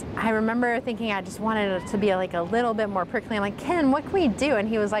 And I remember thinking I just wanted it to be like a little bit more prickly. I'm like, Ken, what can we do? And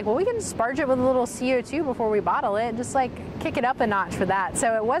he was like, well, we can sparge it with a little CO2 before we bottle it, just like kick it up a notch for that.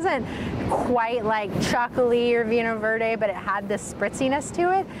 So it wasn't quite like chocolatey or Vino Verde, but it had this spritziness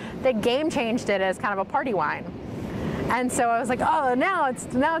to it that game changed it as kind of a party wine. And so I was like, oh, now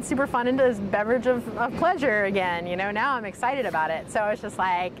it's super fun into this beverage of pleasure again. You know, now I'm excited about it. So I was just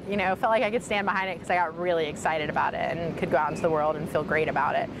like, you know, felt like I could stand behind it because I got really excited about it and could go out into the world and feel great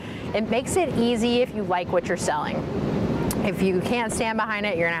about it. It makes it easy if you like what you're selling. If you can't stand behind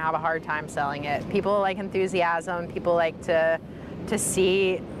it, you're gonna have a hard time selling it. People like enthusiasm. People like to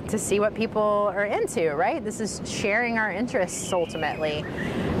see what people are into, right? This is sharing our interests ultimately.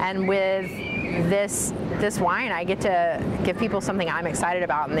 And with this wine, I get to give people something I'm excited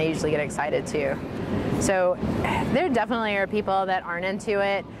about, and they usually get excited too. So there definitely are people that aren't into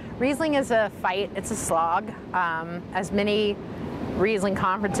it. Riesling is a fight, it's a slog. As many Riesling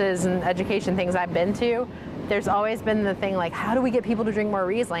conferences and education things I've been to, there's always been the thing like, how do we get people to drink more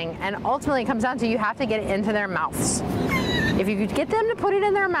Riesling? And ultimately it comes down to, you have to get it into their mouths. If you could get them to put it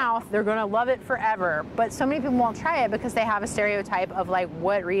in their mouth, they're gonna love it forever. But so many people won't try it because they have a stereotype of like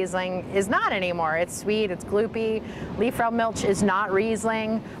what Riesling is not anymore. It's sweet, it's gloopy. Liefeld-Milch is not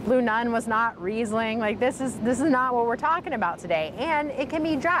Riesling. Blue Nun was not Riesling. Like this is not what we're talking about today. And it can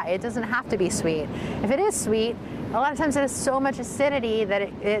be dry, it doesn't have to be sweet. If it is sweet, a lot of times it has so much acidity that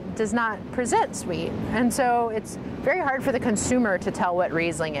it does not present sweet. And so it's very hard for the consumer to tell what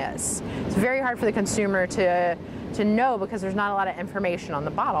Riesling is. It's very hard for the consumer to know because there's not a lot of information on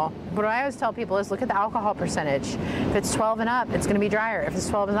the bottle. But what I always tell people is look at the alcohol percentage. If it's 12 and up, it's going to be drier. If it's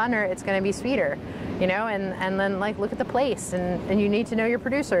 12 and under, it's going to be sweeter. You know, and then like look at the place, and you need to know your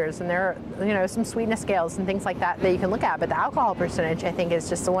producers, and there are, you know, some sweetness scales and things like that you can look at. But the alcohol percentage, I think, is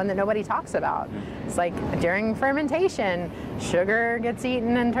just the one that nobody talks about. It's like during fermentation, sugar gets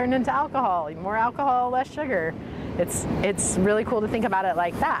eaten and turned into alcohol. More alcohol, less sugar. It's really cool to think about it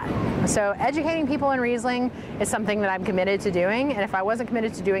like that. So educating people in Riesling is something that I'm committed to doing, and if I wasn't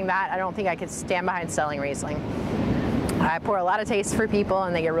committed to doing that, I don't think I could stand behind selling Riesling. I pour a lot of taste for people,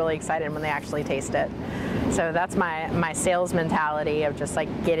 and they get really excited when they actually taste it. So that's my sales mentality of just like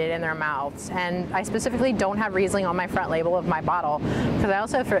get it in their mouths. And I specifically don't have Riesling on my front label of my bottle because I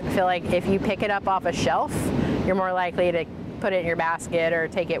also feel like if you pick it up off a shelf, you're more likely to put it in your basket or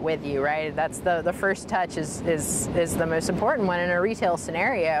take it with you, right? That's the first touch is the most important one in a retail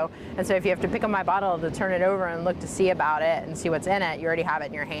scenario. And so if you have to pick up my bottle to turn it over and look to see about it and see what's in it, you already have it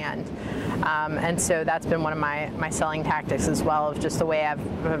in your hand. And so that's been one of my selling tactics as well, of just the way I've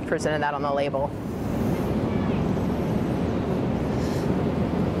presented that on the label.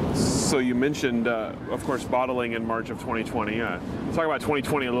 So you mentioned, of course, bottling in March of 2020. Talk about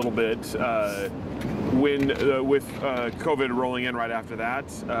 2020 a little bit. With COVID rolling in right after that,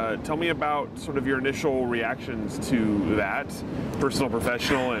 tell me about sort of your initial reactions to that, personal,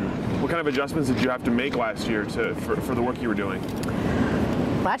 professional, and what kind of adjustments did you have to make last year for the work you were doing?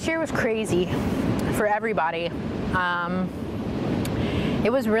 Last year was crazy for everybody. It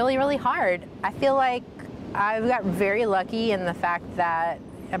was really, really hard. I feel like I got very lucky in the fact that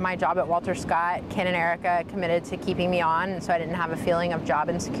at my job at Walter Scott, Ken and Erica committed to keeping me on, and so I didn't have a feeling of job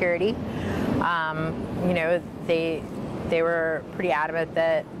insecurity. You know, they were pretty adamant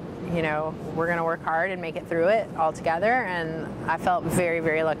that, you know, we're going to work hard and make it through it all together, and I felt very,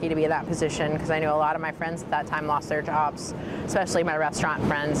 very lucky to be in that position because I knew a lot of my friends at that time lost their jobs, especially my restaurant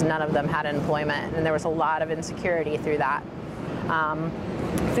friends. None of them had employment, and there was a lot of insecurity through that.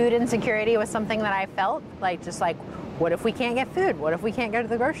 Food insecurity was something that I felt like, just like, what if we can't get food? What if we can't go to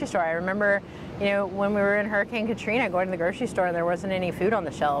the grocery store? I remember, you know, when we were in Hurricane Katrina, going to the grocery store and there wasn't any food on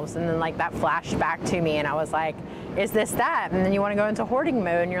the shelves, and then like that flashed back to me, and I was like, is this that? And then you want to go into hoarding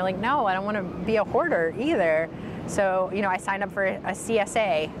mode, and you're like, no, I don't want to be a hoarder either. So, you know, I signed up for a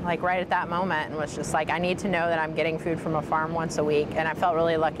CSA like right at that moment, and was just like, I need to know that I'm getting food from a farm once a week. And I felt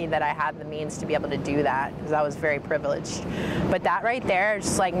really lucky that I had the means to be able to do that, because I was very privileged. But that right there,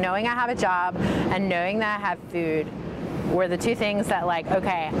 just like knowing I have a job and knowing that I have food, were the two things that, like,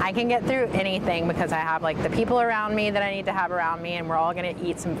 okay, I can get through anything because I have like the people around me that I need to have around me, and we're all going to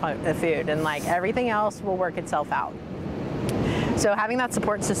eat some food, and like everything else will work itself out. So having that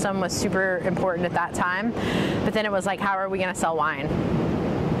support system was super important at that time. But then it was like, how are we going to sell wine?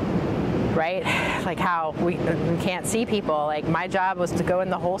 Right? Like how we can't see people. Like my job was to go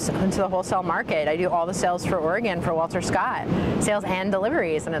into the wholesale market. I do all the sales for Oregon for Walter Scott, sales and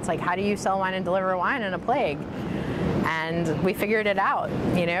deliveries. And it's like, how do you sell wine and deliver wine in a plague? And we figured it out.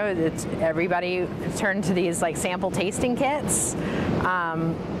 You know, everybody turned to these like sample tasting kits.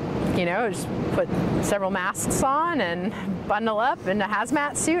 You know, just put several masks on and bundle up in a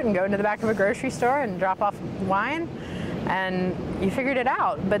hazmat suit and go into the back of a grocery store and drop off wine, and you figured it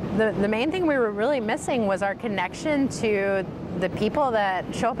out. But the main thing we were really missing was our connection to the people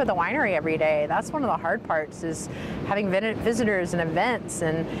that show up at the winery every day. That's one of the hard parts, is having visitors and events.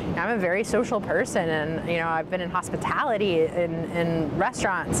 And you know, I'm a very social person, and you know, I've been in hospitality in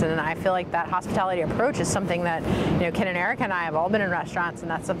restaurants, and I feel like that hospitality approach is something that, you know, Ken and Erica and I have all been in restaurants,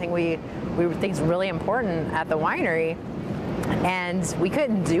 and that's something we think is really important at the winery, and we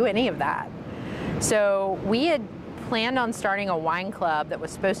couldn't do any of that. So we had planned on starting a wine club that was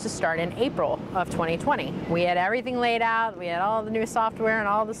supposed to start in April of 2020. We had everything laid out. We had all the new software and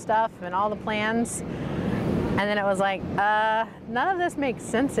all the stuff and all the plans. And then it was like, none of this makes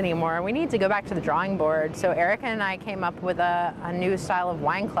sense anymore. We need to go back to the drawing board. So Erica and I came up with a new style of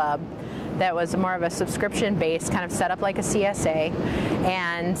wine club that was more of a subscription-based, kind of set up like a CSA,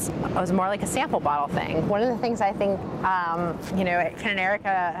 and it was more like a sample bottle thing. One of the things I think, you know, Ken and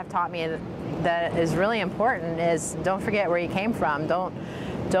Erica have taught me that is really important is don't forget where you came from.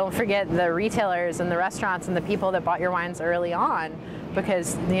 Don't forget the retailers and the restaurants and the people that bought your wines early on,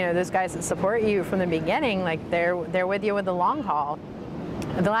 because you know, those guys that support you from the beginning, like they're with you with the long haul.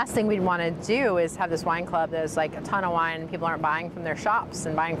 The last thing we'd want to do is have this wine club that's like a ton of wine, and people aren't buying from their shops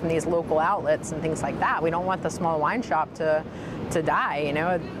and buying from these local outlets and things like that. We don't want the small wine shop to die, you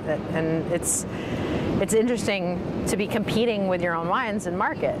know. And it's interesting to be competing with your own wines in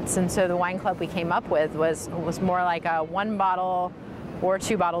markets. And so the wine club we came up with was more like a 1 bottle or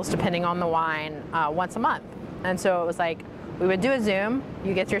 2 bottles, depending on the wine, once a month. And so it was like, we would do a Zoom,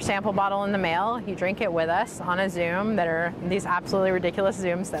 you get your sample bottle in the mail, you drink it with us on a Zoom, that are these absolutely ridiculous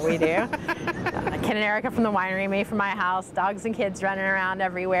Zooms that we do. Ken and Erica from the winery, me from my house, dogs and kids running around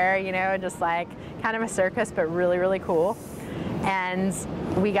everywhere, you know, just like kind of a circus, but really, really cool. And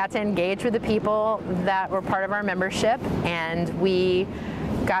we got to engage with the people that were part of our membership, and we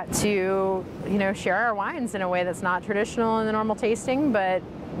got to, you know, share our wines in a way that's not traditional in the normal tasting, but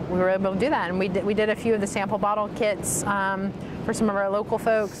we were able to do that. And we did a few of the sample bottle kits for some of our local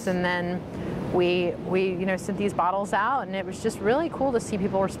folks, and then we you know, sent these bottles out, and it was just really cool to see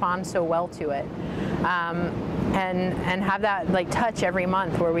people respond so well to it, and have that like touch every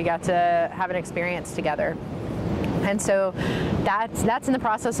month where we got to have an experience together. And so that's in the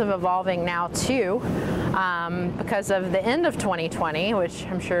process of evolving now too, because of the end of 2020, which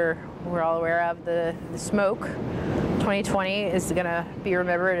I'm sure we're all aware of, the smoke. 2020 is going to be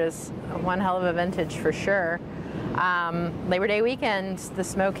remembered as one hell of a vintage for sure. Labor Day weekend, the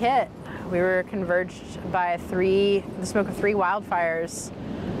smoke hit. We were converged by the smoke of 3 wildfires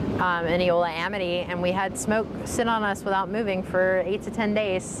in Eola Amity, and we had smoke sit on us without moving for 8 to 10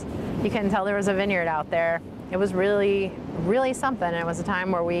 days. You couldn't tell there was a vineyard out there. It was really, really something. It was a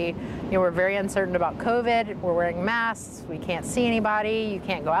time where we, you know, were very uncertain about COVID. We're wearing masks. We can't see anybody. You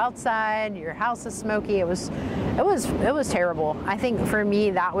can't go outside. Your house is smoky. It was terrible. I think for me,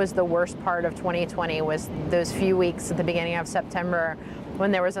 that was the worst part of 2020, was those few weeks at the beginning of September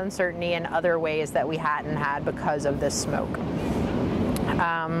when there was uncertainty in other ways that we hadn't had because of this smoke.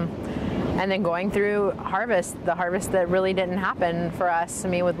 And then going through the harvest that really didn't happen for us. I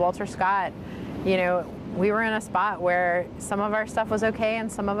mean, with Walter Scott, you know, we were in a spot where some of our stuff was okay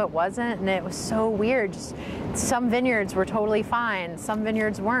and some of it wasn't, and it was so weird. Just, some vineyards were totally fine, some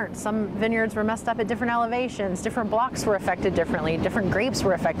vineyards weren't. Some vineyards were messed up at different elevations, different blocks were affected differently, different grapes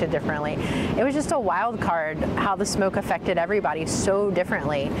were affected differently. It was just a wild card how the smoke affected everybody so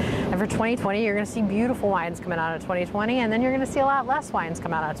differently. And for 2020, you're going to see beautiful wines coming out of 2020, and then you're going to see a lot less wines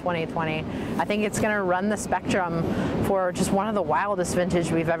come out of 2020. I think it's going to run the spectrum for just one of the wildest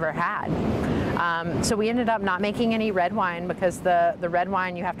vintage we've ever had. So we ended up not making any red wine, because the red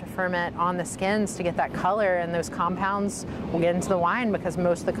wine, you have to ferment on the skins to get that color, and those compounds will get into the wine because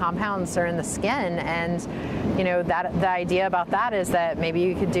most of the compounds are in the skin. And you know, the idea about that is that maybe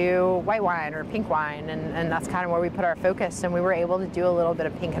you could do white wine or pink wine, and that's kind of where we put our focus. And we were able to do a little bit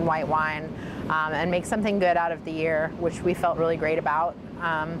of pink and white wine and make something good out of the year, which we felt really great about.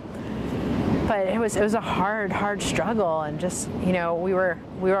 But it was a hard struggle, and just, you know, we were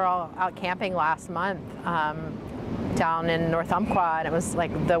all out camping last month down in North Umpqua, and it was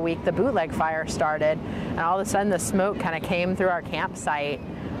like the week the bootleg fire started, and all of a sudden the smoke kind of came through our campsite,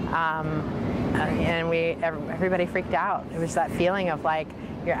 and everybody freaked out. It was that feeling of like,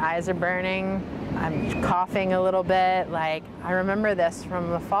 your eyes are burning, I'm coughing a little bit. Like, I remember this from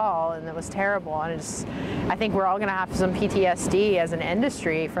the fall, and it was terrible. And I think we're all going to have some PTSD as an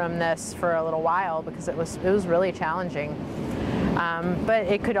industry from this for a little while, because it was really challenging. But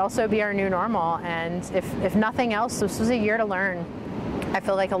it could also be our new normal. And if nothing else, this was a year to learn. I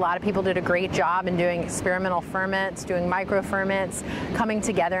feel like a lot of people did a great job in doing experimental ferments, doing micro ferments, coming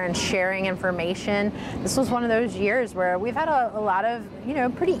together and sharing information. This was one of those years where we've had a lot of, you know,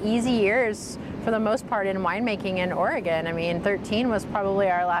 pretty easy years for the most part in winemaking in Oregon. I mean, 13 was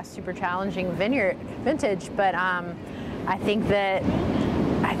probably our last super challenging vintage, but I think that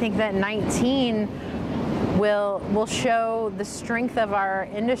 19 will show the strength of our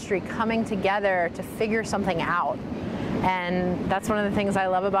industry coming together to figure something out. And that's one of the things I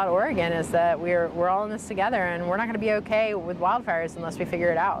love about Oregon, is that we're all in this together, and we're not going to be okay with wildfires unless we figure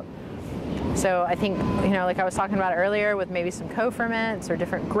it out. So I think, you know, like I was talking about earlier, with maybe some co-ferments or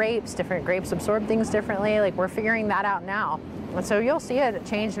different grapes absorb things differently. Like, we're figuring that out now. And so you'll see a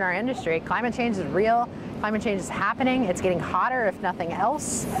change in our industry. Climate change is real. Climate change is happening. It's getting hotter, if nothing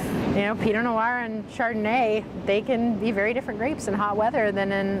else. You know, Pinot Noir and Chardonnay, they can be very different grapes in hot weather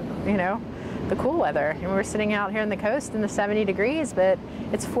than in, you know, the cool weather. And we're sitting out here on the coast in the 70 degrees, but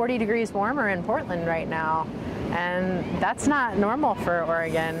it's 40 degrees warmer in Portland right now. And that's not normal for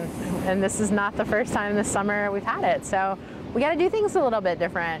Oregon. And this is not the first time this summer we've had it. So we got to do things a little bit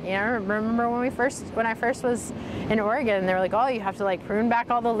different. You know, remember when I first was in Oregon, they were like, oh, you have to like prune back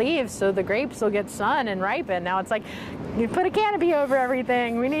all the leaves so the grapes will get sun and ripen. Now it's like, you put a canopy over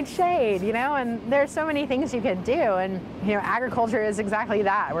everything. We need shade, you know, and there's so many things you could do. And, you know, agriculture is exactly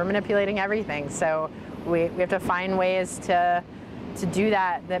that. We're manipulating everything. So we have to find ways to to do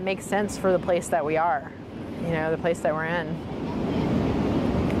that makes sense for the place that we are, the place that we're in.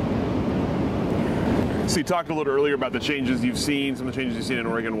 So you talked a little earlier about the changes you've seen, some of the changes you've seen in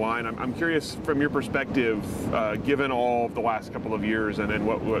Oregon wine. I'm curious from your perspective, given all the last couple of years, and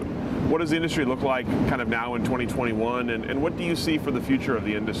what does the industry look like kind of now in 2021, and what do you see for the future of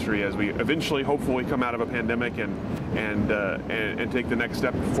the industry as we eventually, hopefully, come out of a pandemic and take the next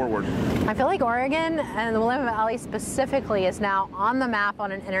step forward? I feel like Oregon and the Willamette Valley specifically is now on the map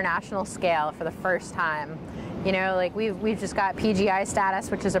on an international scale for the first time. Like we've just got PGI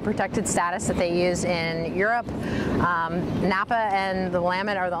status, which is a protected status that they use in Europe. Napa and the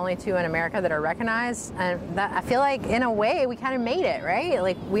Willamette are the only two in America that are recognized. And that, I feel like in a way we kind of made it, right?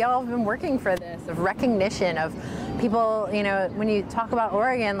 Like we all have been working for this, of recognition of people, when you talk about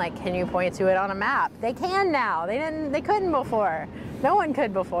Oregon, like, can you point to it on a map? They can now. They couldn't before. No one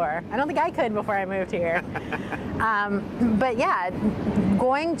could before. I don't think I could before I moved here. But yeah,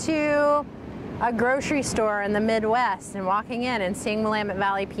 going to a grocery store in the Midwest and walking in and seeing Willamette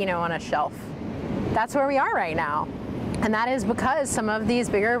Valley Pinot on a shelf. That's where we are right now. And that is because some of these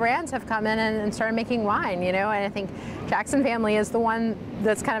bigger brands have come in and started making wine, and I think Jackson Family is the one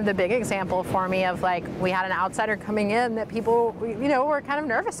that's kind of the big example for me of, like, we had an outsider coming in that people, were kind of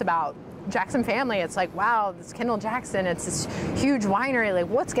nervous about. Jackson Family, it's like, wow, this Kendall Jackson, it's this huge winery, like,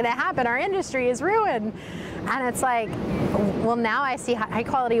 what's going to happen? Our industry is ruined. And it's like, well, now I see high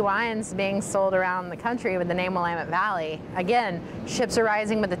quality wines being sold around the country with the name Willamette Valley. Again, ships are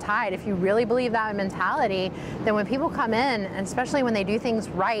rising with the tide. If you really believe that mentality, then when people come in, and especially when they do things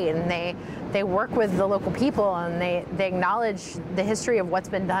right and they work with the local people and they acknowledge the history of what's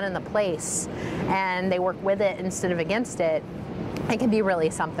been done in the place and they work with it instead of against it, it can be really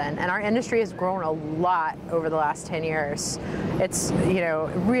something. And our industry has grown a lot over the last 10 years. It's,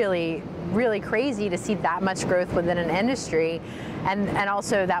 really, really crazy to see that much growth within an industry and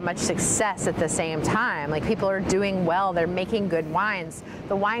also that much success at the same time. Like, people are doing well, they're making good wines.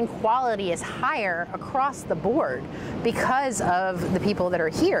 The wine quality is higher across the board because of the people that are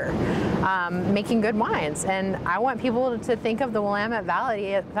here making good wines. And I want people to think of the Willamette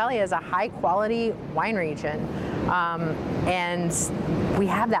Valley as a high quality wine region. And we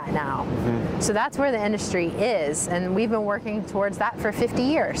have that now. Mm-hmm. So that's where the industry is, and we've been working towards that for 50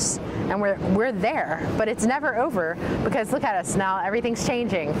 years, and we're there, but it's never over, because look at us now, everything's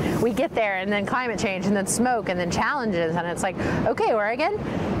changing. We get there, and then climate change, and then smoke, and then challenges, and it's like, okay, Oregon,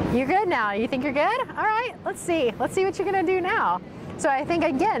 you're good now. You think you're good? All right, let's see what you're gonna do now. So I think,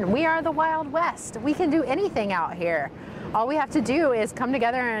 again, we are the Wild West. We can do anything out here. All we have to do is come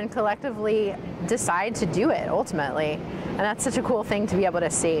together and collectively decide to do it, ultimately. And that's such a cool thing to be able to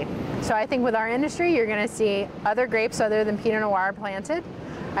see. So I think with our industry, you're gonna see other grapes other than Pinot Noir planted.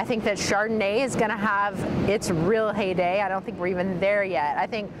 I think that Chardonnay is gonna have its real heyday. I don't think we're even there yet. I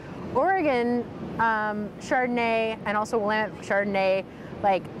think Oregon Chardonnay and also Willamette Chardonnay,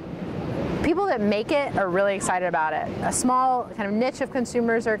 like, people that make it are really excited about it. A small kind of niche of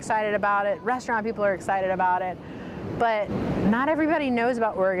consumers are excited about it. Restaurant people are excited about it. But not everybody knows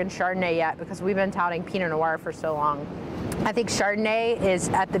about Oregon Chardonnay yet, because we've been touting Pinot Noir for so long. I think Chardonnay is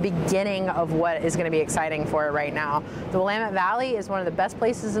at the beginning of what is going to be exciting for it right now. The Willamette Valley is one of the best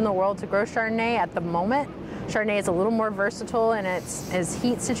places in the world to grow Chardonnay at the moment. Chardonnay is a little more versatile in its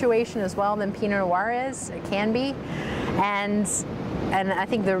heat situation as well than Pinot Noir is. It can be. And I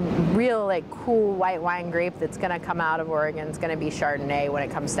think the real, like, cool white wine grape that's going to come out of Oregon is going to be Chardonnay when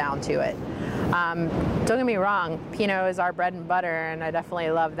it comes down to it. Don't get me wrong, Pinot is our bread and butter, and I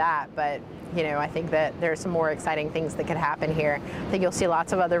definitely love that, but I think that there's some more exciting things that could happen here. I think you'll see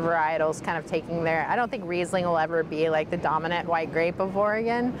lots of other varietals kind of taking their, I don't think Riesling will ever be like the dominant white grape of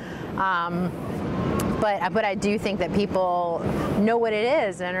Oregon. But I do think that people know what it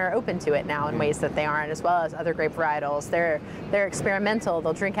is and are open to it now in ways that they aren't, as well as other grape varietals. They're experimental.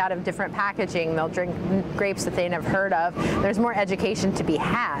 They'll drink out of different packaging. They'll drink grapes that they never heard of. There's more education to be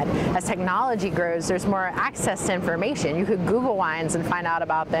had. As technology grows, there's more access to information. You could Google wines and find out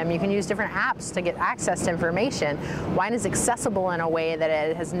about them. You can use different apps to get access to information. Wine is accessible in a way that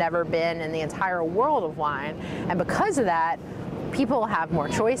it has never been in the entire world of wine. And because of that, people have more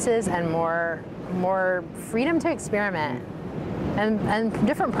choices and more freedom to experiment, and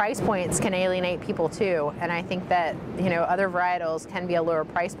different price points can alienate people too. And I think that other varietals can be a lower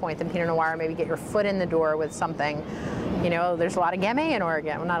price point than Pinot Noir, maybe get your foot in the door with something. There's a lot of Gamay in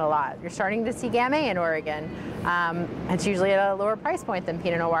Oregon. Well, not a lot. You're starting to see Gamay in Oregon. It's usually at a lower price point than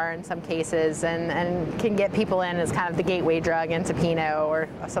Pinot Noir in some cases, and can get people in as kind of the gateway drug into Pinot or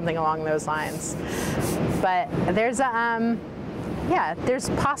something along those lines. But there's there's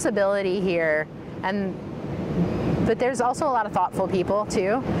possibility here. And But there's also a lot of thoughtful people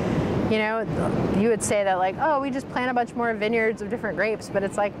too. You know, you would say that like, oh, we just plant a bunch more vineyards of different grapes, but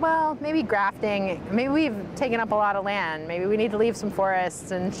it's like, well, maybe grafting, maybe we've taken up a lot of land. Maybe we need to leave some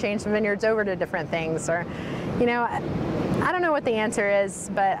forests and change some vineyards over to different things. Or, you know, I don't know what the answer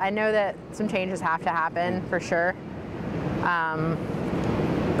is, but I know that some changes have to happen for sure.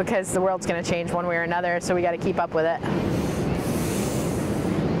 Because the world's going to change one way or another, so we got to keep up with it.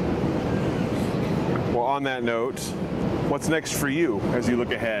 Well, on that note, what's next for you as you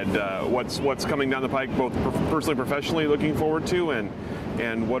look ahead? What's coming down the pike, both personally, professionally, looking forward to,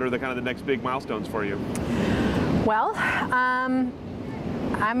 and what are the kind of the next big milestones for you? Well, I'm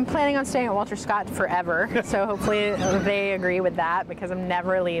planning on staying at Walter Scott forever, so hopefully they agree with that because I'm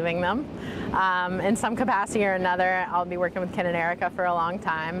never leaving them. In some capacity or another, I'll be working with Ken and Erica for a long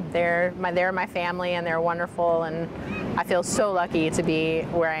time. They're my family and they're wonderful, and I feel so lucky to be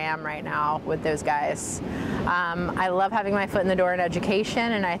where I am right now with those guys. I love having my foot in the door in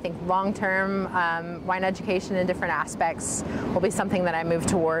education, and I think long-term wine education in different aspects will be something that I move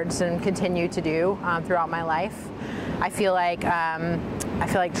towards and continue to do throughout my life. I feel like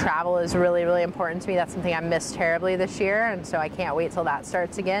travel is really, really important to me. That's something I missed terribly this year, and so I can't wait till that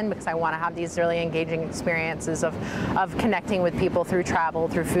starts again because I want to have these really engaging experiences of connecting with people through travel,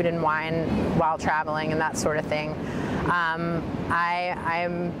 through food and wine while traveling and that sort of thing.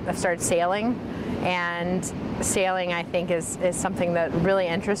 I've started sailing, and sailing I think is something that really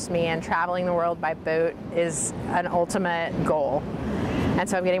interests me, and traveling the world by boat is an ultimate goal. And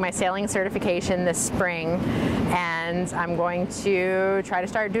so I'm getting my sailing certification this spring, and I'm going to try to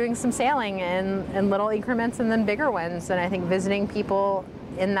start doing some sailing in little increments and then bigger ones. And I think visiting people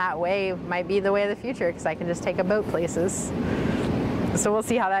in that way might be the way of the future because I can just take a boat places. So we'll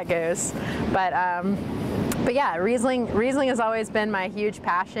see how that goes. But yeah, Riesling has always been my huge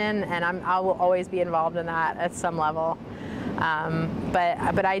passion, and I will always be involved in that at some level.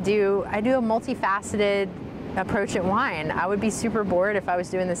 But I do a multifaceted approach at wine. I would be super bored if I was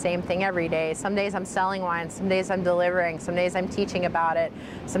doing the same thing every day. Some days I'm selling wine, some days I'm delivering, some days I'm teaching about it,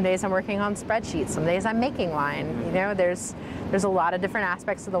 some days I'm working on spreadsheets, some days I'm making wine. You know, there's a lot of different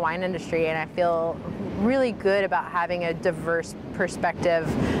aspects of the wine industry, and I feel really good about having a diverse perspective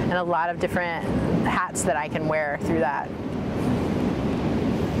and a lot of different hats that I can wear through that.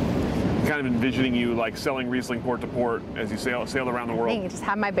 Kind of envisioning you like selling Riesling port to port as you sail around the world. Just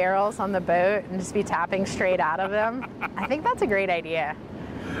have my barrels on the boat and just be tapping straight out of them. I think that's a great idea.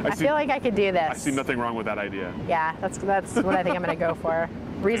 I feel like I could do this. I see nothing wrong with that idea. Yeah, that's what I think I'm going to go for.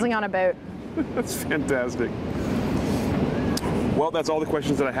 Riesling on a boat. That's fantastic. Well, that's all the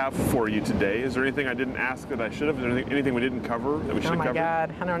questions that I have for you today. Is there anything I didn't ask that I should have? Is there anything we didn't cover that we should have covered? Oh my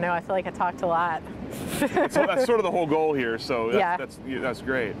God, I don't know. I feel like I talked a lot. That's sort of the whole goal here, so that's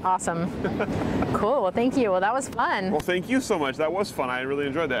great. Awesome. Cool, well thank you. Well, that was fun. Well, thank you so much. That was fun. I really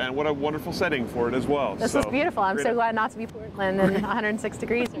enjoyed that, and what a wonderful setting for it as well. This is beautiful. I'm so glad not to be Portland and 106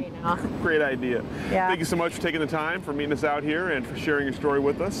 degrees right now. Great idea. Yeah. Thank you so much for taking the time, for meeting us out here, and for sharing your story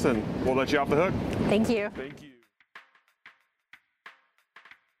with us, and we'll let you off the hook. Thank you. Thank you.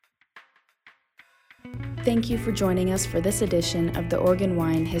 Thank you for joining us for this edition of the Oregon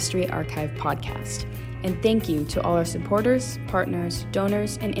Wine History Archive podcast. And thank you to all our supporters, partners,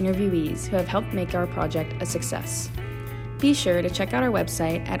 donors, and interviewees who have helped make our project a success. Be sure to check out our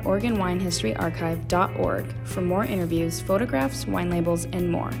website at OregonWineHistoryArchive.org for more interviews, photographs, wine labels,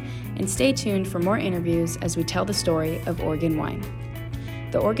 and more. And stay tuned for more interviews as we tell the story of Oregon wine.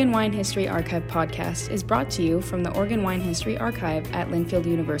 The Oregon Wine History Archive podcast is brought to you from the Oregon Wine History Archive at Linfield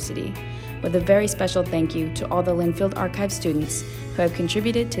University, with a very special thank you to all the Linfield Archive students who have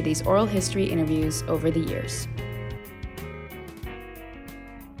contributed to these oral history interviews over the years.